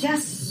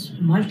just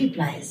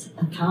multiplies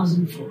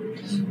 1,000-fold.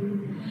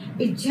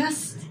 It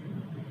just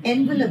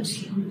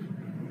envelopes you.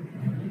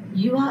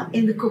 You are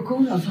in the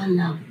cocoon of her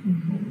love.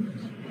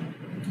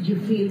 You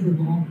feel the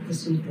warmth, the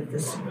sweet of the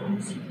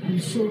sun. I'm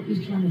sure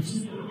each one of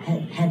us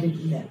had it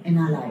in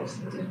our lives.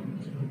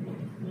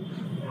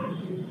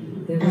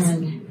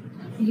 And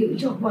you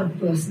talk about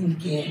personal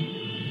care.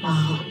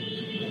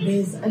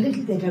 There's a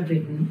little that I've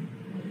written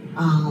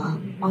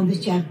on the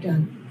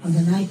chapter on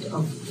the night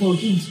of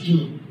 14th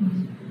June.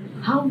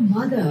 How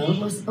mother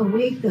was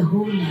awake the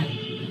whole night,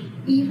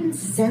 even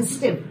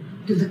sensitive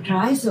to the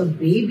cries of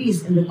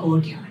babies in the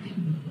courtyard.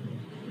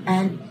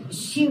 And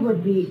she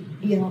would be,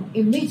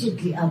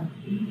 immediately up,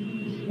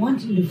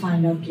 wanting to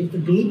find out if the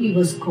baby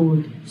was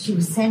cold. She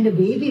would send a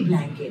baby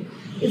blanket.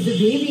 If the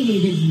baby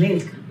needed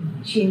milk,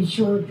 she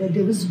ensured that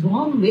there was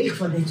warm milk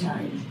for the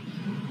child.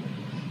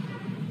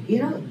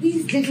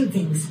 These little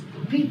things,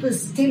 people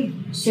still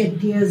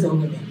shed tears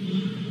over them.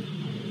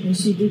 And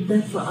she did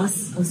that for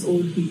us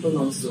old people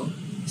also.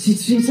 She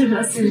treated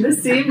us in the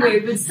same way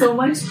with so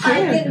much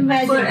care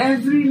for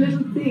every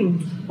little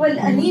thing. Well,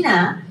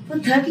 Anina, for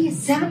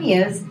 37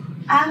 years,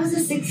 I was a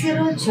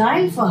 6-year-old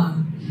child for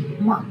her.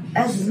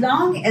 As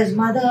long as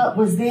mother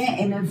was there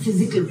in her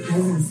physical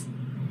presence,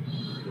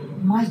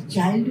 my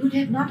childhood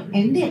had not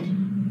ended.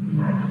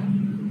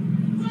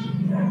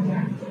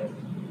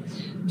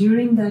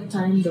 During that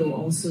time, though,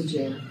 also,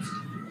 Jaya,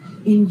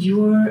 in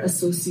your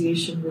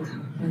association with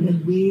her and the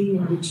way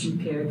in which you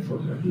cared for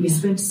her, you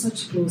spent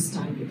such close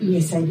time with her.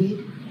 Yes, I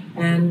did.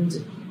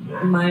 And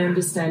my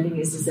understanding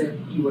is that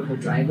you were her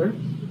driver.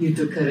 You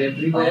took her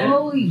everywhere.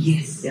 Oh,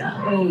 yes.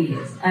 Yeah. Oh,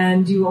 yes.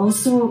 And you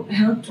also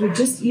helped with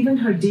just even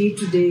her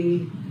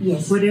day-to-day,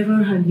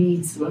 whatever her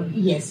needs were.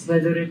 Yes.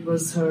 Whether it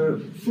was her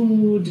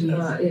food,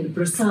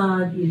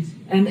 prasad,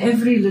 and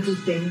every little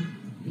thing.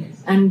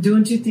 Yes. And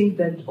don't you think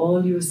that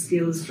all your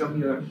skills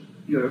from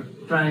your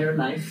prior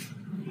life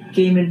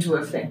came into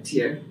effect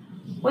here?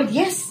 Well,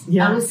 yes.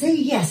 Yeah. I would say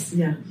yes.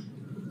 Yeah.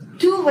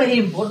 2 very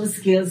important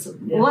skills.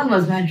 Yeah. One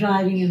was my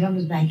driving and one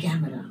was my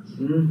camera.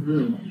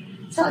 Mm-hmm.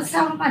 So I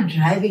started my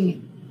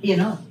driving,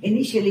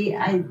 initially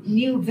I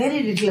knew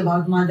very little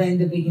about mother in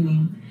the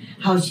beginning,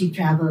 how she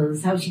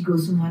travels, how she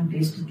goes from one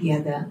place to the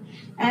other.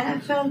 And I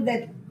felt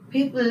that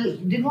people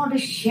didn't want to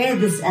share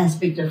this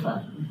aspect of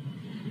her.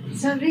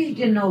 So I really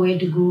didn't know where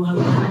to go, how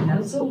to find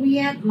out. So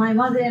my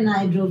mother and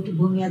I drove to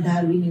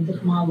Bhumiadhar. We knew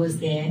that Ma was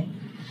there.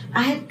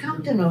 I had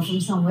come to know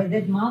from somewhere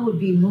that Ma would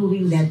be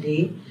moving that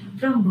day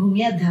from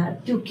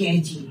Bhumiadhar to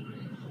Kechi.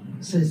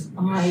 So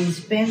I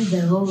spent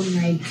the whole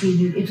night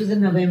cleaning. It was a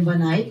November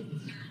night.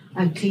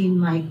 I cleaned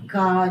my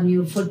car,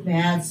 new foot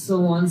mats,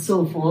 so on and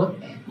so forth.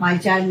 My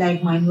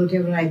childlike mind,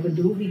 whatever I could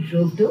do, we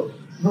drove to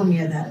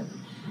Bhumiadhar.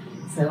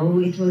 So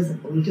we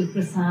took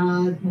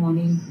prasad,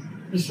 morning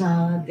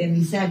prasad, then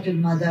we sat with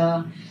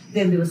mother,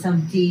 then there was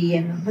some tea,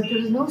 but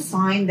there was no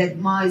sign that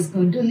Ma is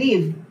going to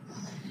leave.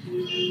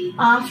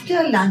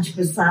 After lunch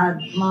prasad,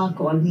 Ma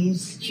called me.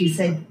 She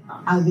said,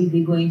 I will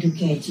be going to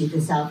Kechi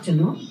this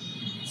afternoon.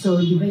 So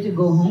you better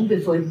go home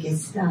before it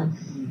gets dark.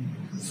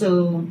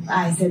 So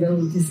I said,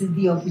 oh, this is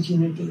the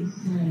opportunity.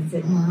 And I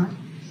said, Ma,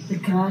 the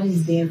car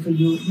is there for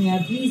you. May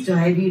I please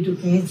drive you to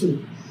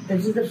Kechi?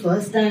 This is the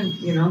first time,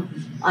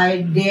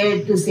 I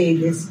dared to say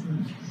this.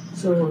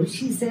 So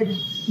she said,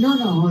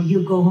 no,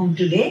 you go home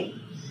today.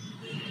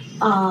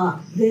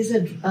 There's a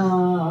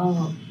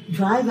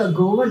driver,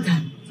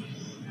 Govardhan.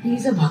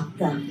 He's a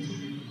bhakta.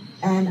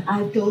 And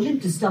I told him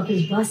to stop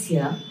his bus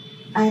here.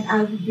 And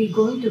I would be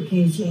going to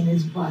Kechi in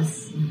his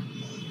bus.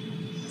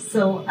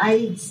 So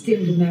I still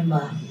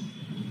remember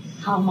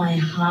how my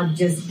heart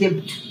just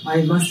dipped.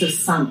 I must have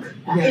sunk.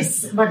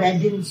 Yes. But I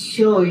didn't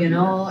show,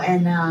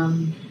 and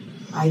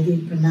I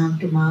did pranam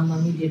to Ma,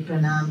 Mummy did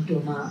pranam to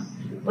Ma.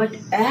 But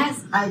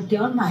as I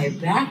turned my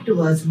back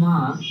towards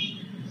Ma,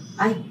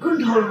 I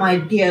couldn't hold my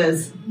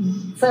tears.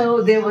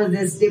 So there was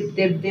this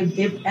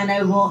dip, and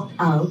I walked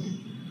out.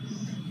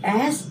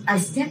 As I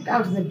stepped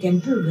out of the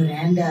temple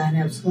veranda and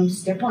I was going to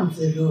step onto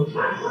the road,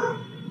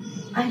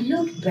 I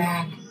looked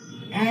back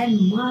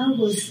and Ma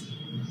was,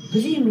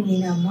 believe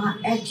me, Ma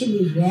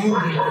actually ran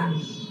behind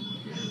me.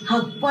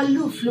 Her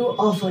pallu flew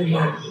off her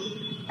head.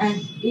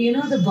 And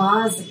the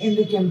bars in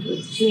the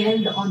temple, she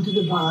held onto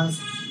the bars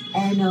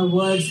and her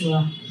words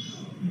were,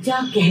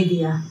 जा कह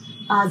दिया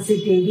आज से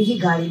तेरी ही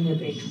गाड़ी में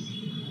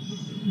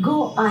बैठूं.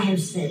 Go, I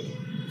have said.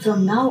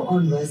 From now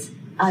onwards,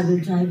 I will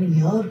drive in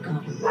your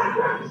car.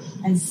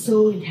 And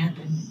so it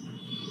happened.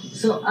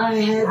 So I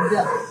had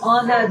the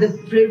honor, the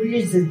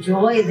privilege, the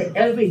joy, the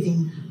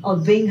everything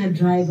of being her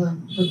driver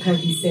for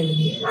 37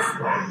 years.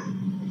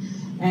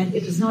 And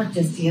it was not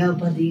just here,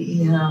 but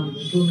the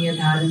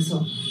Punyadhar and so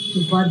to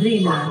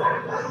Badrinath,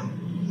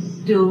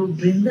 to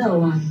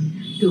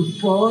Brindavan, to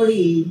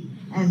Pauri,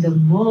 and the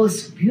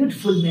most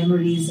beautiful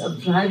memories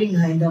of driving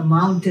her in the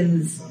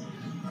mountains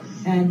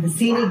and the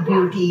scenic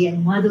beauty,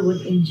 and mother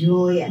would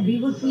enjoy, and we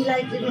would be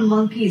like little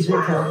monkeys with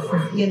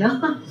her, you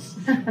know.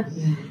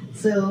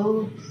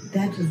 So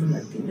that was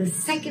another thing. The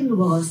second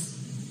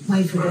was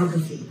my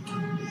photography.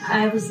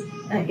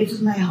 It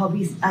was my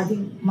hobby. I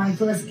think my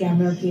first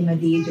camera came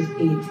at the age of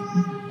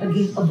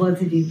 8. A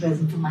birthday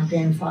present from my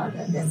grandfather,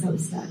 and that's how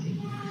it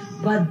started.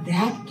 But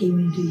that came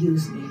into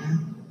use, Neena.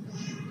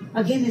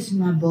 Again, it's in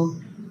my book.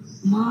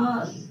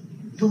 Ma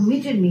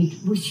permitted me,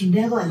 which she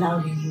never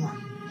allowed anyone,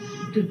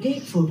 to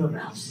take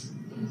photographs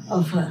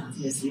of her.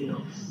 Yes, you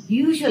know.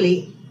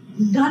 Usually,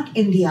 not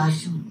in the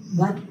ashram,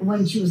 but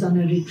when she was on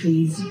her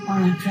retreats,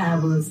 on her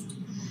travels.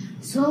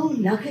 So,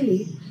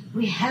 luckily,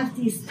 we have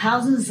these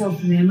thousands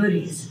of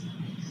memories,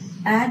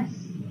 and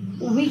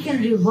we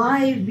can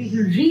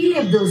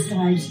relive those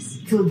times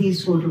through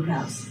these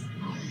photographs.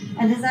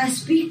 And as I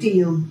speak to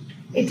you,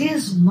 it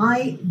is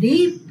my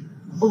deep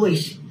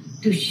wish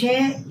to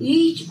share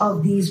each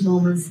of these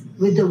moments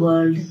with the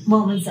world.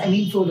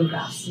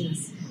 Photographs.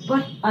 Yes.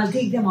 But I'll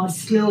take them out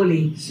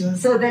slowly,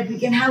 so that we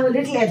can have a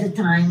little at a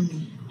time,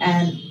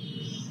 and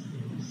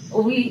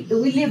we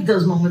live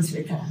those moments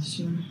with her.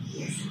 Sure.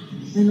 Yes.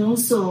 And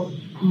also,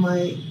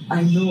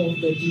 I know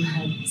that you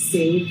had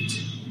saved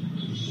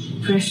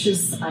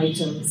precious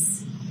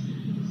items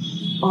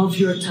of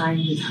your time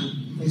with her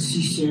that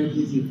she shared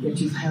with you, that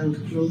you've held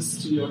close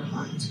to your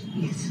heart.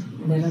 Yes.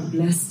 And that are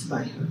blessed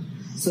by her.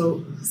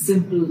 So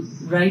simple,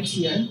 right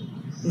here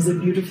is a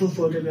beautiful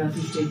photograph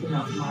you've taken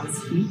of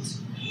Ma's feet.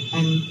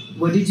 And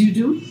what did you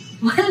do?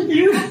 Well,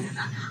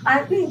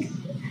 I think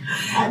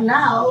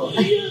now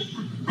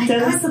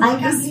Tell us about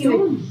I this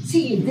can't stone.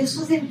 see. This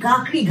was in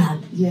Kakri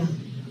Ghat. Yeah.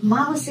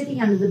 Ma was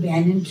sitting under the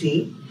banyan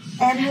tree,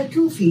 and her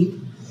 2 feet,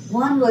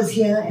 one was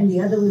here and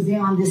the other was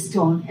there on this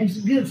stone, and it's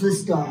a beautiful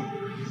stone.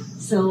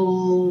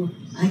 So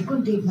I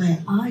couldn't take my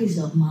eyes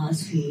off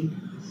Ma's feet,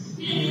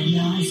 and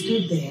I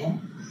stood there.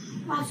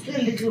 After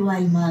a little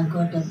while, Ma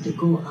got up to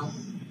go up.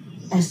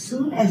 As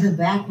soon as her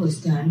back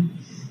was done,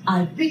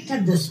 I picked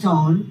up the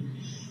stone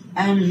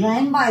and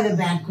ran by the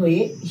back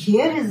way.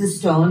 Here is the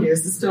stone.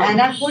 Here's the stone.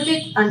 And I put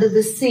it under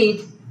the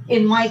seat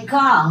in my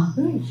car.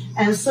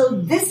 And so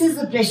this is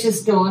the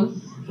precious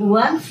stone,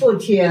 1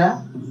 foot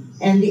here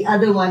and the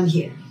other one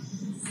here.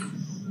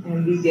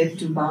 And we get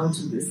to bow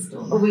to this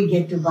stone. We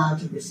get to bow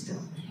to this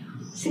stone.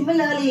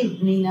 Similarly,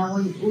 Nina,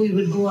 when we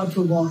would go out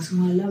for walks, I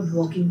loved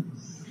walking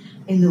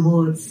in the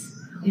woods,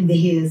 in the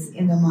hills,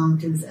 in the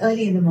mountains,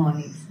 early in the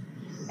mornings.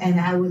 And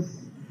I would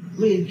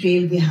really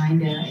trail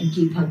behind her and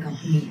keep her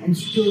company. And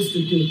she chose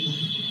to take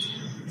me.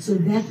 So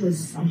that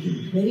was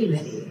something very,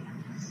 very,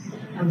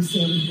 I would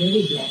say I was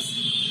very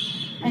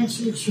blessed. And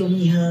she would show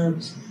me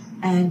herbs.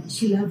 And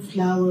she loved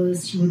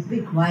flowers. She would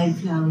pick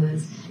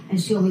wildflowers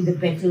and show me the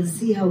petals,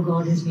 see how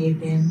God has made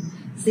them.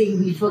 Say,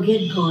 we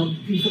forget God,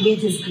 we forget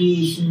His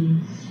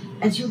creation.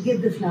 And she would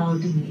give the flower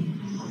to me.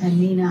 And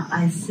Nina,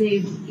 I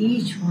saved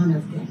each one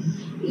of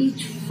them.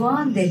 Each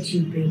fern that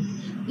she picked,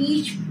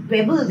 each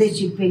pebble that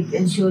she picked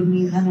and showed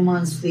me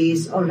Hanuman's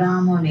face or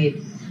Ram on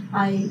it.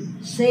 I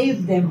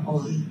saved them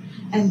all.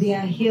 And they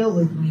are here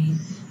with me.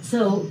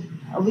 So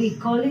we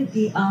call it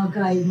the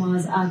archive,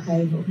 Ma's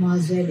archive of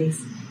Ma's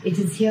relics. It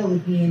is here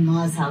with me in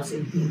Ma's house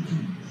in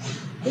Peking.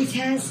 It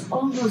has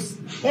almost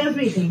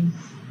everything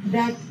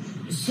that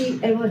she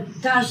ever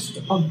touched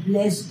or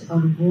blessed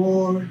or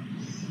wore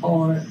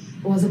or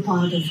was a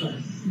part of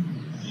her.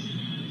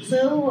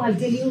 So I'll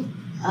tell you,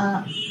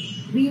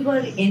 we were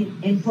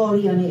in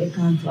Pauri on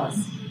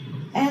Ekantwas.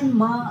 And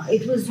Ma,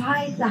 it was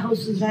right, the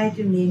house was right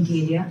in the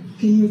interior.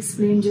 Can you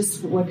explain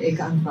just what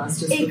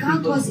Ekantwas?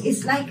 Ekantwas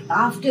is like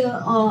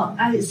after,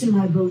 it's in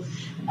my book,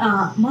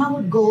 Ma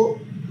would go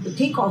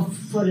take off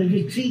for a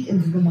retreat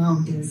into the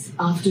mountains.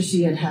 After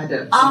she had had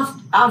a...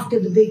 After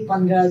the big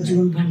 15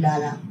 June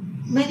Bhandara.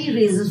 Many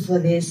reasons for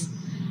this.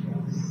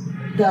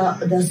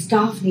 The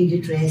staff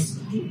needed rest.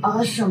 The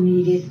ashram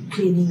needed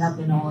cleaning up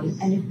and all.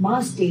 And if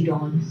Ma stayed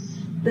on,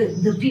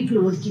 the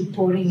people would keep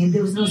pouring in.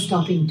 There was no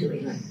stopping to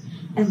it.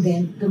 And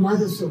then the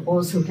mothers were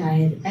also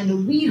tired.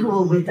 And we who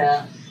were with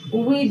her,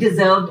 we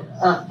deserved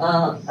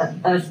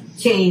a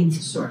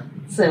change. Sure.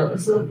 So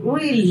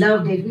we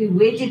loved it. We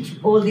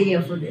waited all the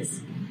year for this.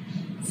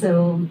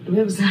 So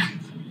where was I?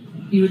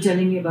 You were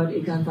telling me about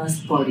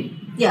Ekantwas Pauri.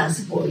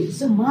 Yes, Pauri.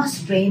 So Ma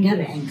sprained her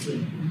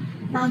ankle.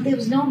 Now there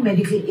was no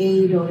medical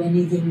aid or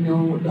anything,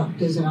 no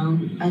doctors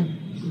around,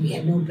 and we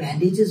had no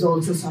bandages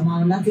also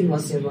somehow, nothing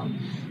whatsoever.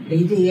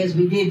 Later years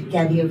we did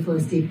carry a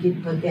first aid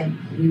kit, but then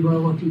we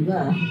were what we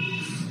were.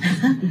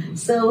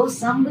 So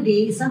some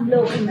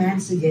local man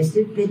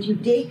suggested that you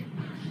take,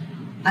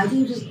 I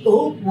think it was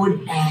oak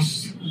wood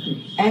ash,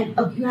 and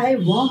apply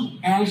warm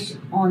ash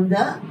on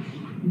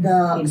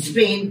the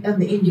sprain of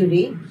the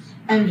injury,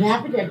 and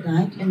wrap it at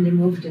night and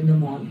remove it in the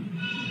morning.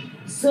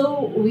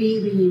 So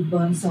we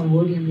burned some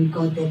wood and we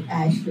got that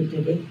ash,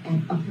 fitted it,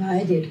 and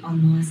applied it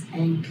on Ma's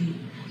ankle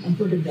and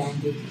put a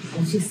bandage,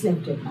 and she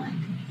slept at night.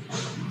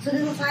 So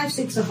there were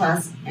 5-6 of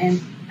us,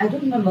 and I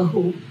don't remember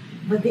who,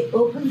 but they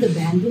opened the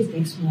bandage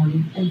next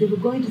morning and they were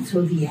going to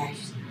throw the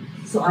ash.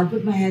 So I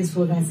put my hands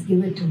forward and said,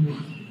 give it to me.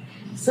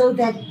 So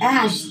that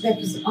ash that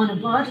was on a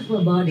part of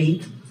her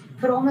body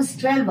for almost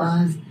 12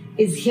 hours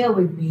is here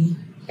with me,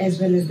 as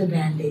well as the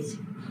bandage.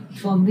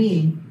 For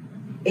me,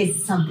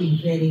 it's something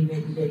very,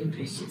 very, very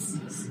precious.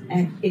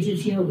 And it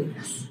is here with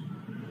us.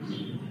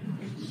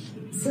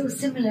 So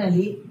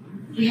similarly,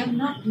 we have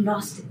not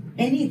lost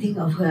anything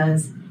of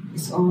hers.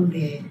 It's all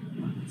there.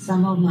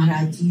 Some of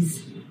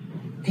Maharajji's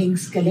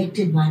things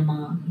collected by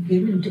Ma,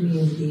 given to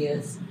me over the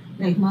years.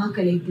 Like Ma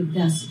collected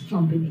dust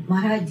from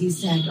Maharajji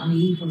sat on a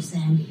heap of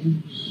sand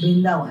in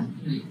Vrindavan.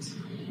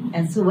 Right.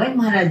 And so when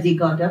Maharajji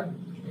got up,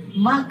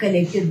 Ma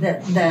collected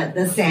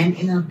the sand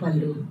in her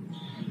pallu.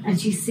 And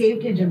she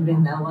saved it in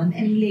Vrindavan, and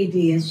in later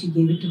years she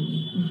gave it to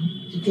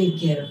me to take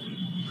care of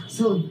it.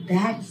 So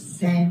that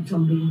sand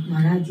from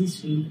Maharajji's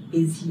feet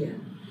is here.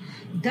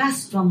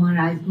 Dust from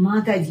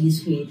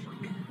Mataji's feet,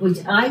 which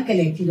I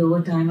collected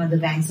over time on the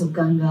banks of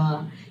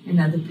Ganga and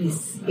other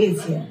places,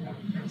 is here.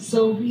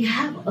 So we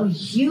have a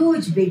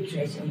huge, big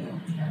treasure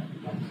here.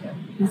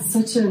 It's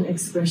such an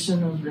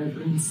expression of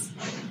reverence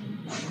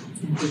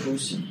and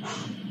devotion.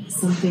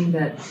 Something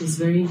that is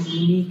very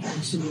unique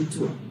actually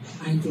to,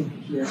 I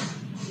think, here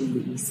in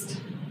the East.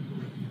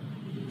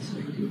 It's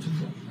very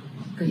beautiful.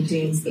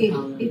 Contains the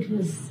power.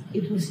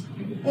 It was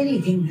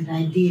anything that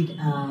I did,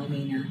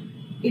 Nina.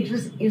 It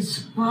was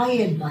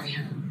inspired by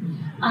her.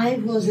 I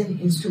was an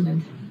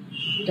instrument.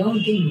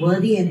 Don't think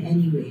worthy in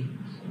any way.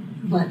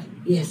 But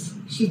yes,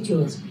 she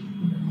chose me.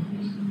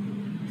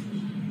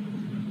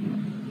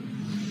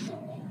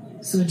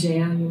 So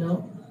Jaya,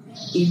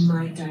 in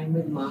my time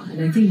with Ma,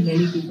 and I think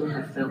many people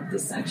have felt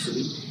this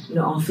actually,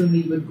 often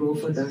we would go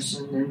for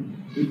darshan and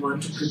we'd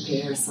want to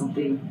prepare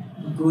something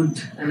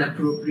good and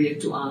appropriate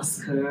to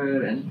ask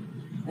her and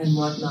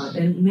whatnot.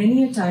 And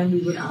many a time we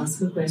would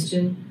ask a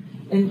question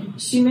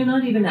and she may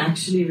not even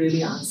actually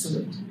really answer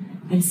it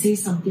and say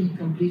something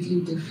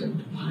completely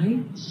different.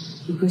 Why?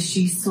 Because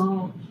she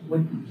saw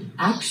what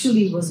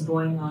actually was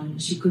going on.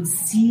 She could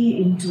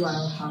see into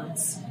our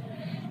hearts.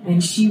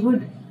 And she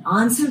would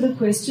answer the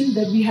question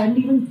that we hadn't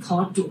even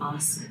thought to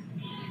ask.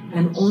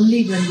 And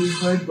only when we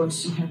heard what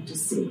she had to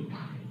say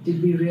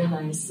did we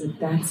realize that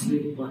that's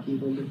really what we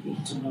were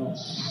looking to know.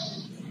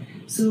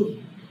 So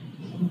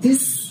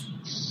this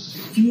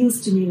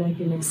feels to me like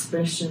an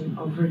expression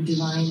of her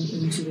divine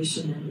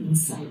intuition and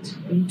insight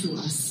into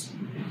us.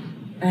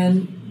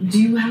 And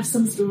do you have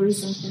some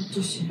stories like that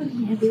to share?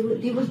 Yeah,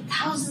 there were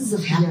thousands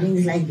of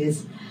happenings like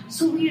this.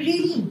 So we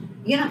really,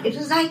 it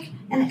was like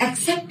an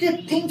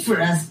accepted thing for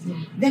us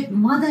that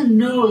Mother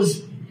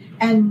knows,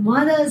 and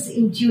Mother's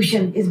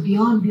intuition is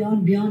beyond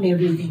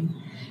everything.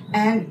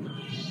 And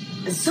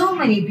so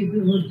many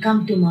people would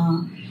come to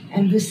Ma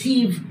and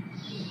receive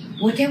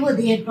whatever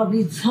they had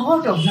probably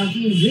thought of, not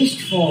even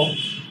wished for,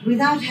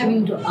 without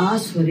having to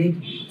ask for it.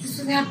 This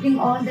was happening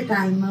all the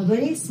time. A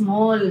very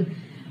small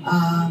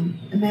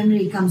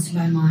memory comes to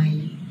my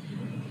mind.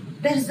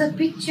 There's a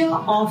picture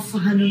of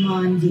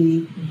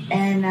Hanumanji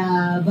and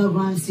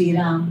Bhagwan Sri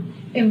Ram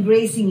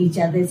embracing each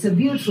other. It's a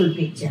beautiful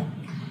picture.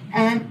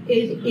 And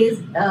it is,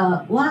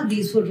 one of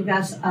these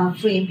photographs are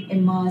framed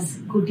in Ma's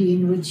kuti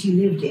in which she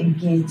lived in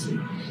Kechi.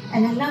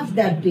 And I love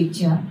that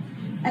picture.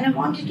 And I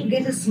wanted to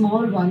get a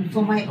small one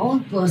for my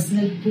own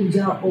personal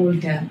puja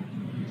altar.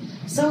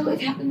 So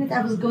it happened that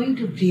I was going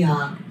to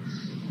Priyag.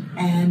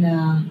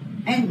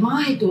 And Ma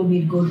had told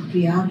me to go to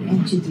Priyag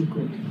and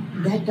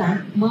Chitrakoot. That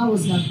time, Ma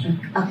was not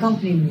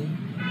accompanying me,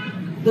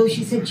 though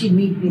she said she'd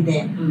meet me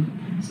there.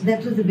 So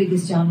that was the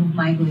biggest charm of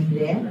my going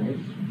there.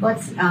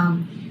 But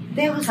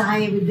there was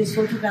I with this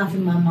photograph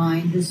in my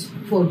mind, this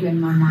photo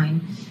in my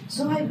mind.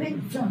 So I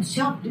went from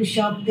shop to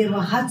shop. There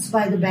were huts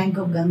by the bank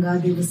of Ganga.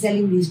 They were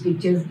selling these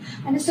pictures.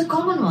 And it's a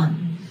common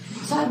one.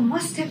 So I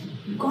must have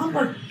gone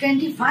about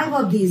 25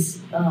 of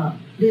these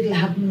little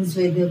happenings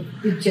where the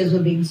pictures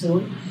were being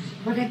sold.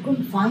 But I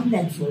couldn't find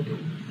that photo.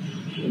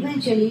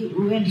 Eventually,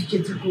 we went to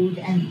Chitrakoot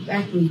and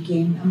back we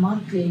came. A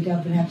month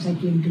later, perhaps I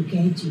came to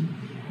Kechi.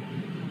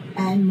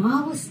 And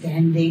Ma was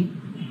standing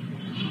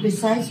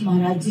beside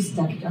Maharajji's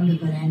takht on the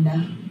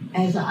veranda.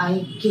 As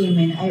I came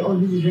in, I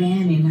always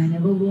ran in. I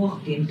never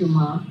walked into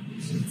Ma.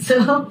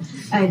 So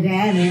I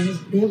ran in.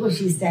 There was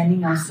she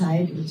standing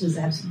outside, which was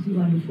absolutely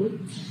wonderful.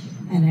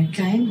 And I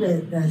climbed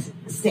the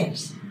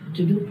steps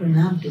to do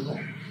pranam to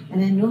her.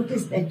 And I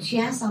noticed that she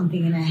has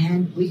something in her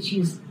hand which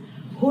she's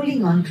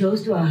holding on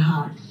close to her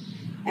heart.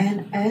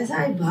 And as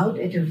I bowed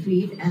at her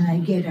feet and I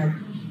get up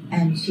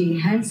and she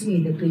hands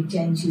me the picture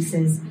and she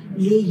says,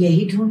 "Ye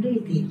yahi dhoond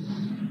rahi thi."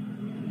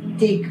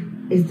 Take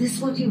is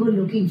this what you were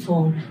looking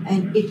for?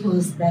 And it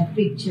was that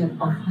picture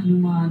of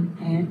Hanuman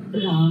and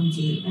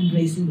Ramji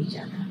embracing each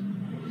other.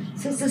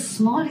 So it's a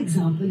small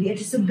example, yet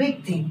it's a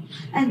big thing.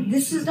 And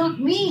this is not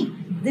me.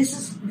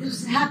 This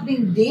is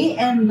happening day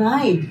and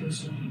night.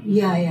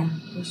 Yeah.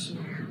 For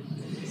sure.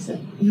 So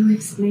you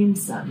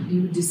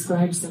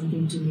described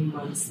something to me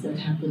once that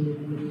happened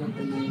in the middle of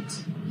the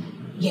night.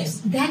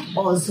 Yes, that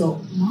also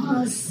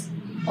was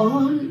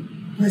all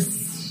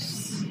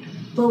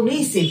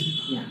pervasive.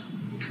 Yeah.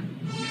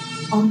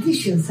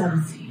 Omniscience, I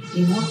would say.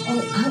 You know,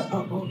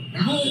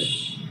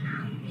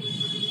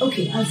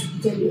 okay, I'll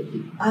tell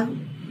you.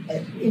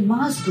 In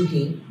Ma's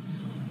cooking,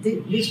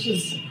 this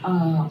was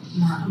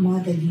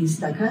Mataji's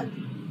takat,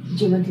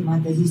 Jivanti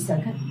Mataji's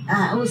takat.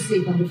 I was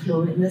sleep on the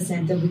floor in the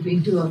center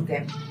between two of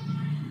them.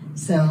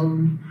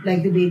 So,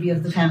 like the baby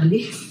of the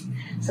family.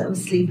 So I would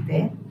sleep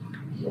there.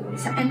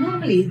 So, and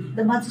normally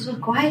the mothers were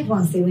quiet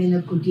once they were in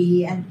a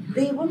kuti, and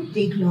they wouldn't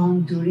take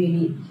long to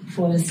really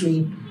fall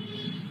asleep.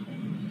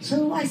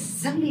 So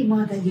suddenly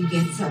Mataji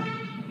gets up,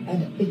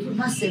 and it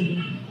must have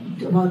been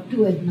about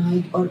 2 at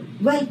night or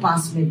well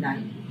past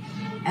midnight.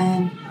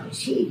 And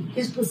she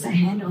just puts her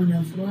hand on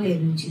her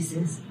forehead and she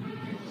says,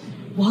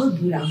 बहुत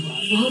बुरा हुआ,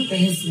 बहुत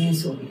तहस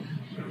नहस हो गया,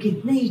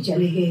 कितने ही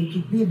चले गए,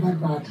 कितने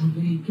बर्बाद हो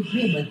गए,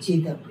 कितने बच्चे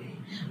दब गए,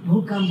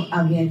 भूकंप आ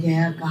गया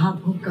जया, कहाँ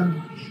भूकंप आ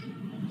गया.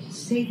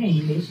 Say in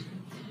English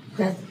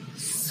that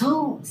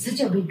such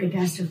a big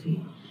catastrophe,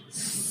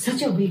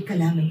 such a big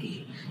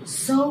calamity,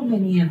 so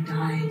many have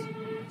died,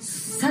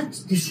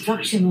 such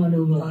destruction all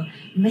over,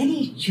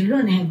 many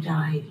children have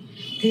died.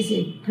 There's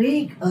a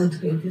big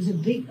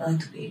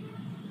earthquake.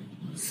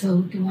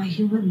 So to my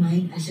human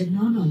mind, I said,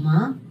 no,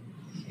 Ma,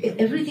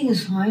 everything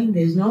is fine.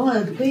 There's no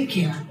earthquake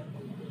here.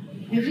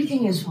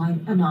 Everything is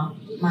fine. And now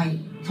my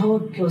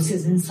thought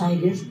process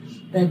inside is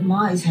that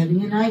Ma is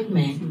having a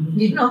nightmare,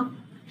 you know.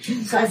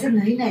 So I said,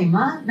 nahi,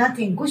 Ma,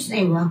 nothing, kuch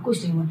nahi hua.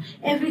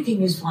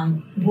 Everything is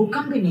fine.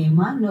 Bhukam bhi nahi,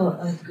 Ma, no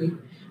earthquake.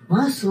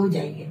 Ma, so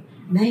jayenge.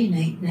 Nahi,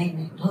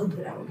 bahut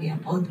bura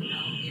ho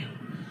gaya.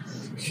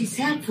 She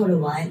sat for a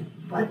while,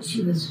 but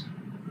she was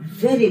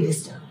very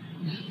disturbed.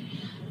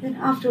 Then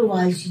after a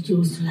while, she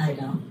chose to lie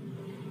down.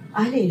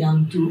 I lay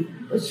down too,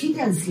 but she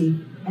didn't sleep,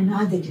 and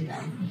neither did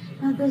I.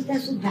 Now, that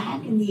was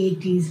back in the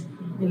 80s.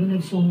 There were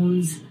no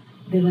phones,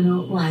 there were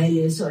no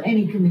wireless or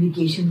any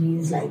communication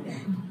means like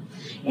that.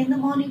 In the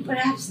morning,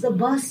 perhaps the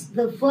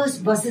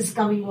first buses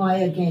coming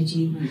via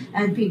Kainchi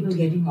and people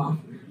getting off,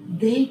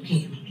 they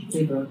came.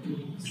 They brought the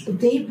news.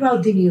 They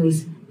brought the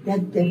news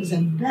that there was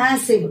a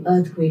massive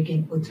earthquake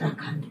in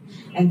Uttarakhand,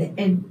 and the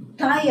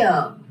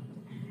entire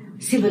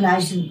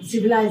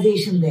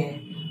civilization there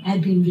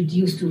had been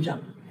reduced to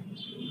rubble.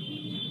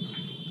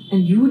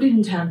 And you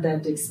didn't have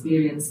that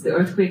experience. The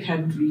earthquake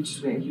hadn't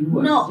reached where you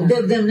were. No,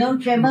 there were no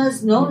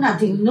tremors, no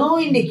nothing, no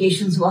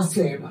indications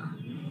whatsoever,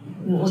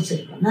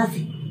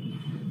 nothing.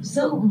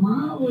 So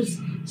Ma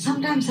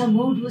sometimes her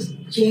mood was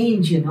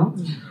changed, you know,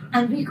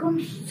 and we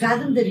couldn't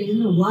fathom the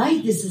reason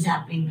why this is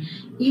happening.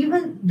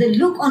 Even the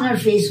look on her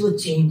face would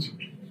change,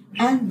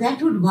 and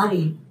that would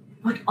worry.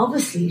 But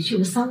obviously, she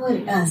was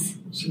somewhere else.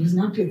 She was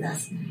not with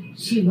us.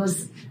 She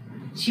was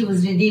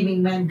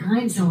redeeming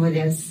mankind somewhere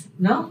else.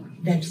 No,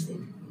 that's it.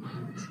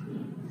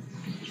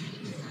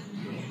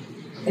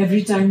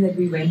 Every time that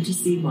we went to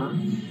see Ma,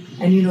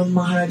 and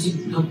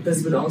Maharaji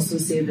Bhaktas would also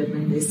say that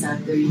when they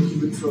sat there, he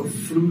would throw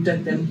fruit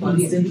at them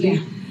constantly.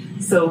 Yeah.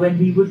 So when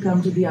we would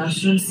come to the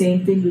ashram,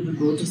 same thing, we would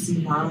go to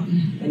see Ma,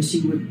 and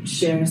she would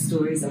share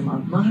stories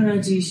about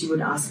Maharaji. She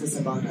would ask us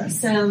about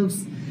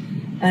ourselves,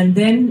 and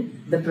then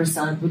the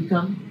prasad would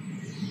come,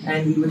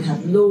 and we would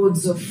have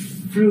loads of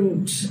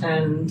fruit,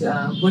 and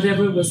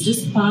whatever was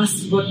just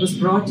passed, what was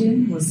brought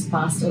in was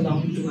passed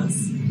along to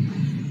us.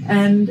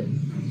 And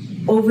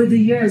over the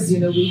years,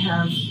 we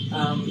have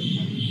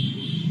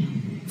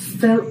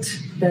felt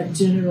that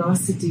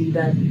generosity,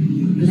 that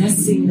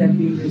blessing that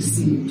we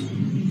received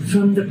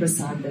from the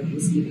prasad that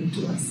was given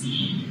to us.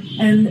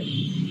 And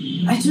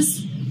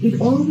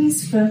it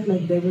always felt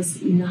like there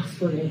was enough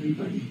for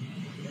everybody.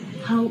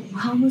 How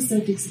was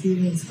that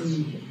experience for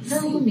you?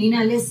 So,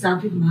 Nina, let's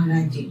start with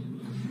Maharaji.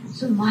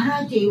 So,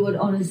 Maharaji would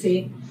always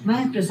say,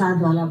 "Main prasad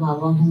wala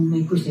Baba hoon,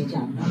 main kuch nahi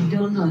janta. I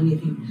don't know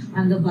anything.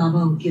 I'm the Baba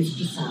who gives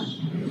prasad."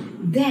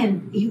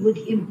 Then he would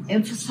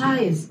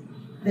emphasize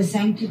the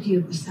sanctity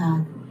of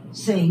prasad,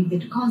 saying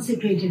that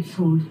consecrated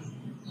food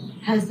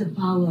has the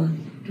power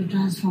to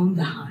transform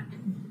the heart.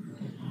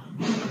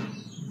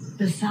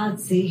 Prasad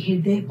se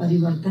hriday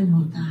parivartan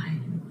hota hai.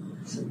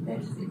 So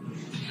that's it.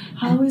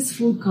 How is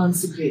food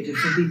consecrated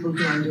for people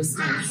to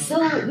understand? So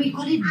we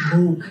call it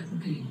bhog.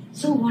 Okay.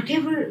 So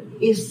whatever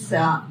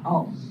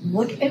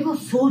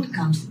food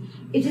comes,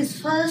 it is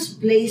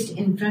first placed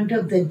in front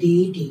of the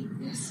deity.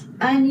 Yes.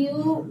 And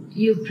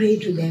you pray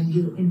to them,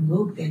 you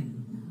invoke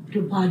them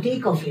to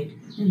partake of it,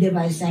 and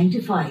thereby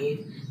sanctify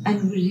it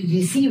and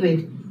receive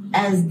it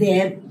as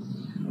their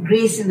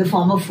grace in the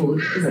form of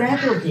food. Is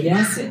that okay?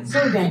 Yes.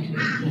 So that way.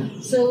 Yeah.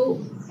 So,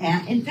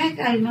 in fact,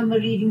 I remember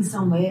reading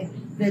somewhere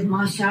that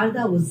Ma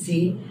Sharda would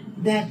say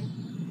that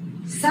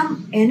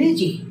some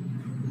energy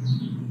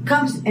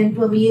comes and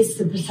permeates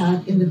the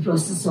prasad in the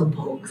process of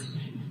bhog.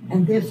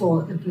 And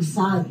therefore, the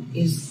prasad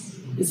is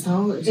It's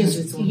how it has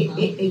its own power.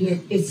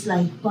 it's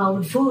like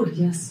powered food.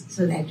 Yes.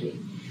 So that way.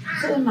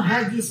 So in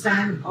Maharajji's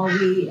time,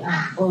 we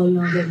all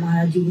know that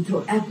Maharajji would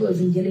throw apples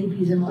and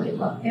jalebis and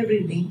whatever,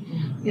 everything.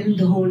 In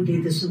the whole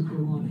day, this would go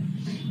on.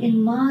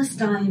 In Ma's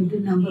time, the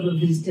number of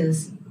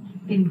visitors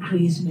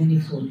increased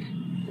manifold.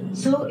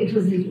 So it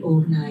was really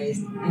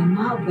organized. And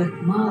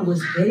Ma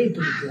was very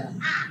particular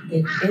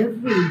that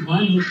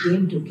everyone who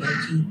came to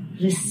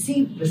Kachi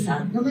received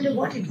prasad, no matter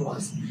what it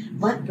was.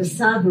 But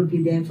prasad would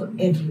be there for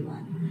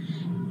everyone.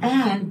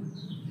 And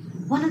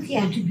one of the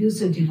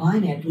attributes of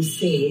divine, I have to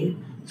say,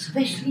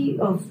 especially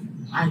of,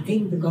 I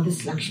think, the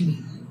goddess Lakshmi,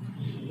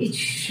 it's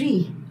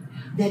Shri,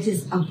 that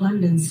is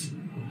abundance,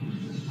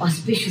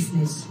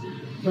 auspiciousness,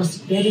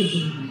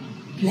 prosperity,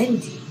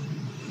 plenty.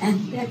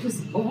 And that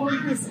was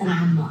always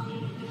around Ma.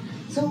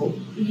 So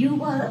you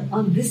were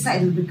on this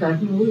side of the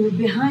curtain, we were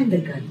behind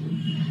the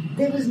curtain.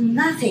 There was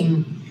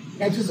nothing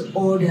that was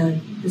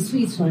ordered. The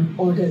sweets weren't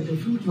ordered, the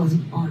fruit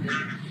wasn't ordered.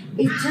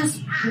 It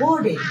just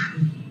poured in.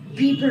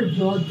 People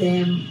brought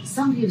them,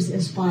 somebody was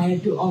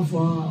inspired to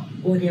offer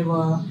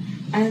whatever,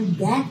 and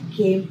that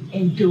came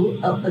into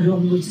a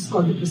room which is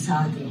called the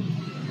prasad room.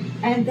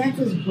 And that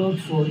was brought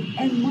forth.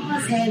 And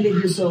Ma's hand,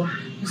 if you saw,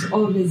 was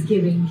always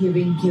giving.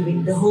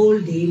 The whole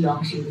day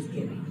long she was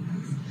giving.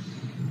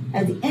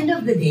 At the end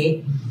of the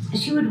day,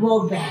 she would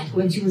walk back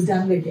when she was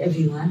done with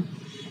everyone.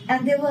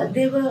 And there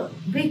were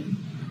big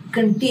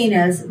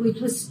containers we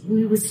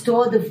would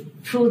store the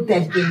fruit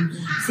that came,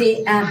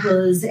 say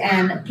apples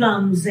and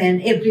plums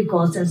and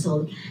apricots and so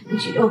on.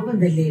 And she'd open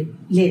the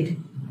lid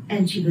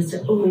and she would say,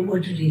 oh,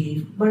 what a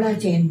relief.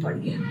 Bada chain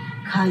pad gaya.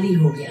 Khali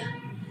ho gaya.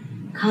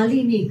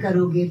 Khali nahi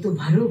karoge to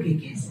bharoge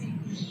kaise?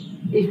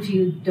 If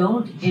you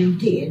don't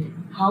empty it,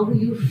 how will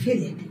you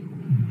fill it?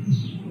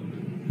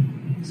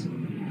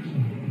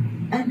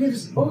 And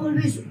there's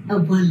always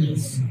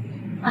abundance.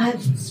 I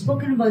have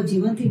spoken about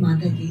Jivanti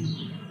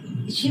Mataji.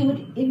 She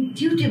would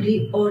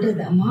intuitively order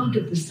the amount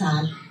of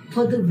prasad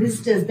for the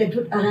visitors that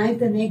would arrive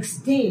the next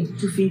day.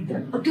 To feed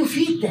them. Or to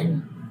feed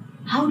them.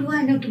 How do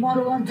I know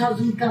tomorrow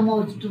 1,000 come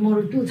or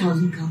tomorrow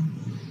 2,000 come?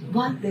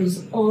 But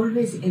there's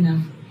always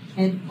enough.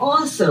 And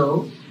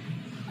also,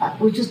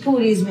 which is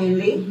puris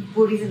mainly,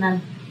 puris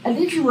and a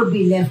little would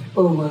be left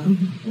over,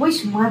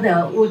 which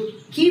mother would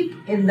keep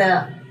in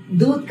the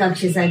doodh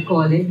kakshas, I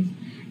call it.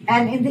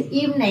 And in the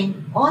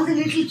evening, all the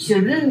little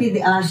children in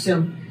the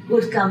ashram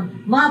would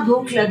come, Ma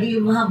bhook lagi.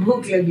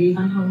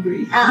 I'm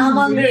hungry. I'm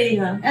hungry.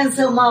 Yeah. And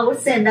so Ma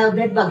would send out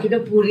that bucket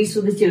of puris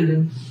to the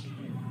children.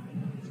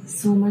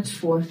 So much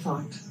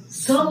forethought.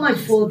 So much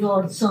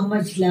forethought, so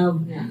much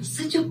love. Yeah.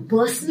 Such a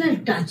personal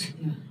touch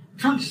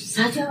from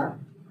such a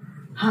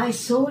high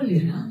soul,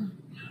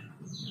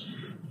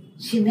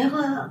 She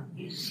never,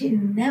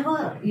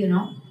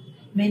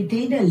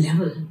 maintained a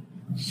level.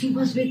 She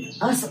was with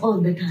us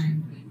all the time.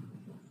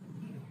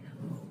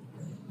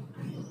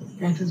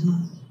 That was Ma.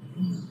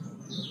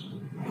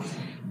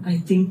 I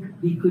think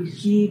we could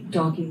keep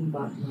talking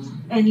about Ma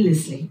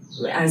Endlessly.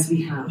 as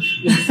we have.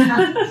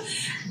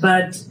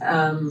 But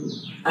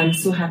I'm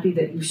so happy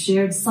that you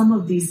shared some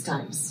of these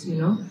times,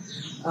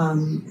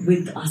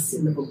 with us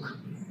in the book.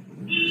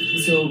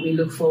 So we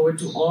look forward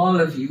to all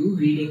of you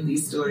reading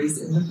these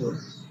stories in the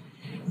book.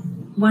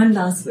 One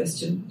last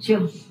question.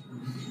 Sure.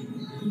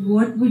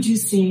 What would you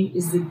say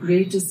is the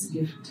greatest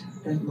gift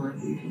that Ma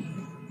gave you?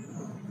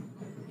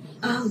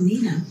 Oh,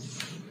 Nina,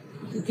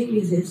 the thing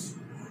is this.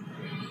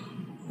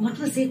 What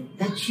was it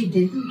that she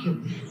didn't give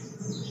me?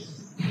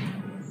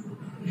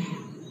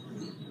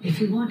 If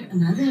you want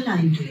another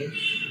line to it,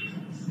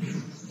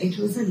 it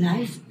was a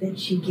life that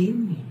she gave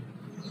me.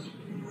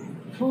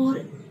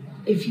 For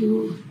if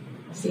you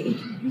say it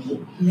would be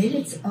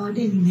merits earned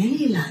in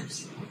many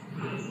lives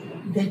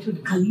that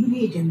would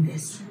culminate in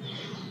this.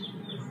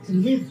 To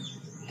live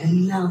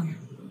and love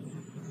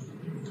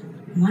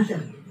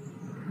Mother.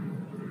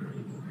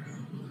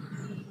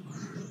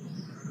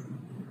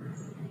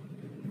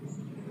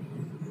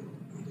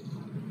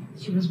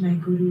 She was my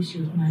guru, she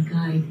was my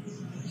guide,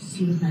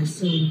 she was my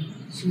soul,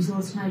 she was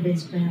also my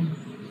best friend.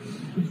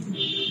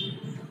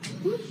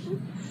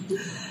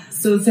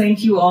 So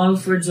thank you all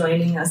for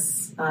joining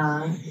us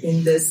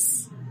in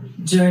this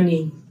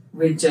journey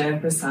with Jaya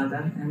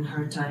Prasada and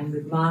her time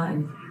with Ma,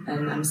 and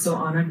I'm so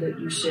honored that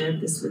you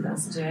shared this with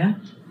us, Jaya.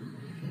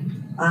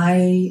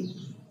 I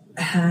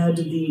had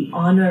the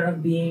honor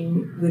of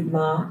being with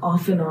Ma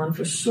off and on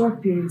for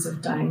short periods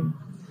of time,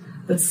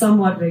 but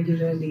somewhat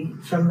regularly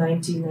from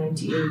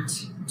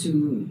 1998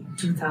 to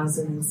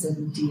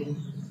 2017.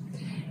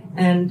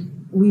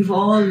 And we've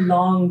all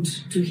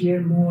longed to hear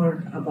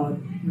more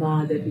about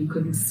Ma that we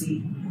couldn't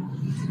see.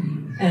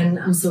 And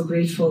I'm so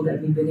grateful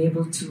that we've been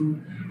able to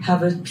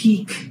have a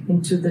peek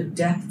into the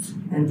depth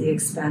and the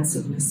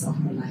expansiveness of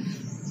her life.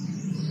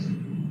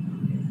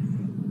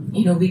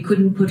 We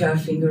couldn't put our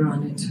finger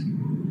on it,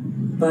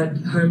 but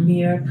her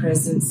mere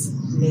presence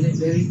made it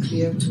very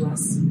clear to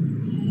us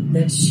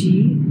that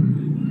she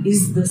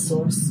is the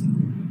source,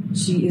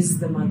 she is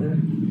the mother,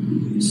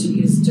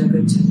 She is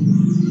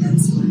Jagatjani.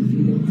 That's my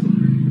feeling for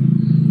her.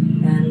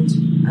 And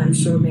I'm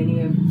sure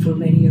for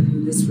many of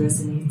you this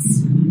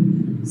resonates.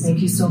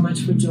 Thank you so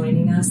much for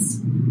joining us.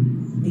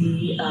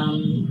 The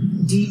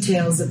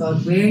details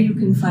about where you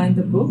can find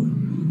the book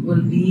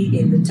will be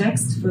in the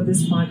text for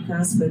this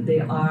podcast, but they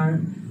are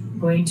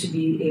going to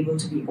be able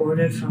to be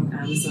ordered from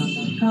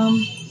Amazon.com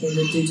in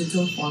the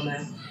digital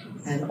format,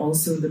 and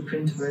also the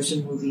print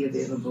version will be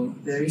available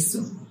very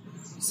soon.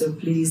 So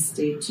please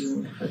stay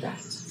tuned for that.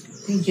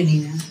 Thank you,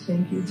 Nina.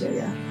 Thank you,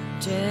 Jaya.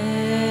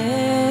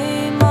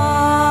 Jai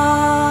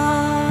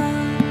Ma,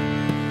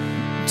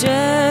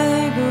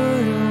 Jai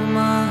Guru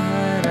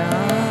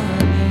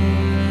Maharani,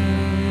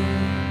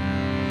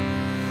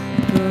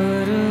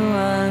 Guru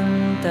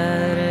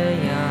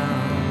Antaryami,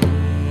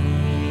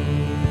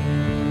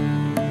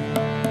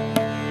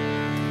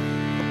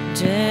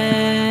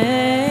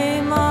 Jai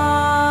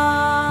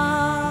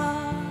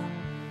Ma,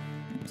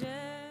 Jai.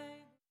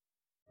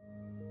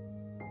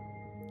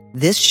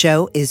 This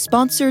show is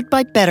sponsored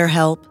by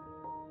BetterHelp.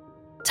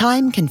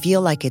 Time can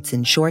feel like it's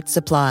in short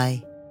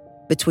supply.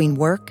 Between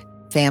work,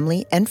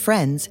 family, and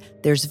friends,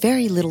 there's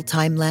very little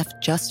time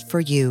left just for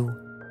you.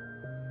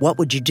 What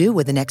would you do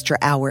with an extra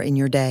hour in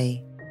your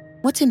day?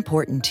 What's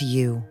important to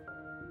you?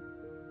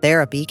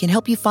 Therapy can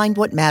help you find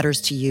what matters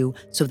to you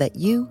so that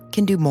you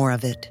can do more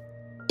of it.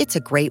 It's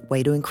a great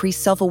way to increase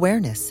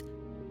self-awareness,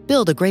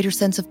 build a greater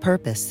sense of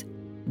purpose,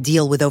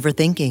 deal with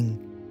overthinking,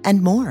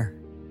 and more.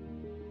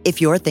 If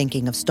you're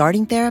thinking of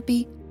starting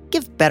therapy,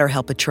 give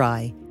BetterHelp a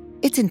try.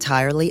 It's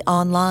entirely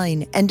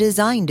online and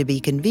designed to be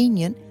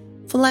convenient,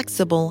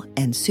 flexible,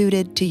 and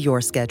suited to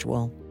your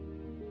schedule.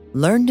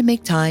 Learn to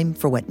make time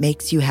for what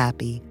makes you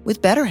happy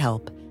with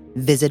BetterHelp.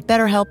 Visit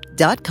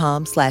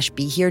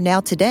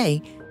BetterHelp.com/BeHereNow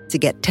today to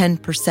get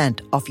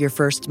 10% off your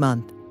first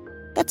month.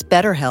 That's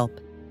BetterHelp,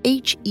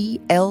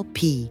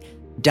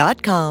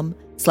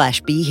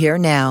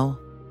 HELP.com/BeHereNow.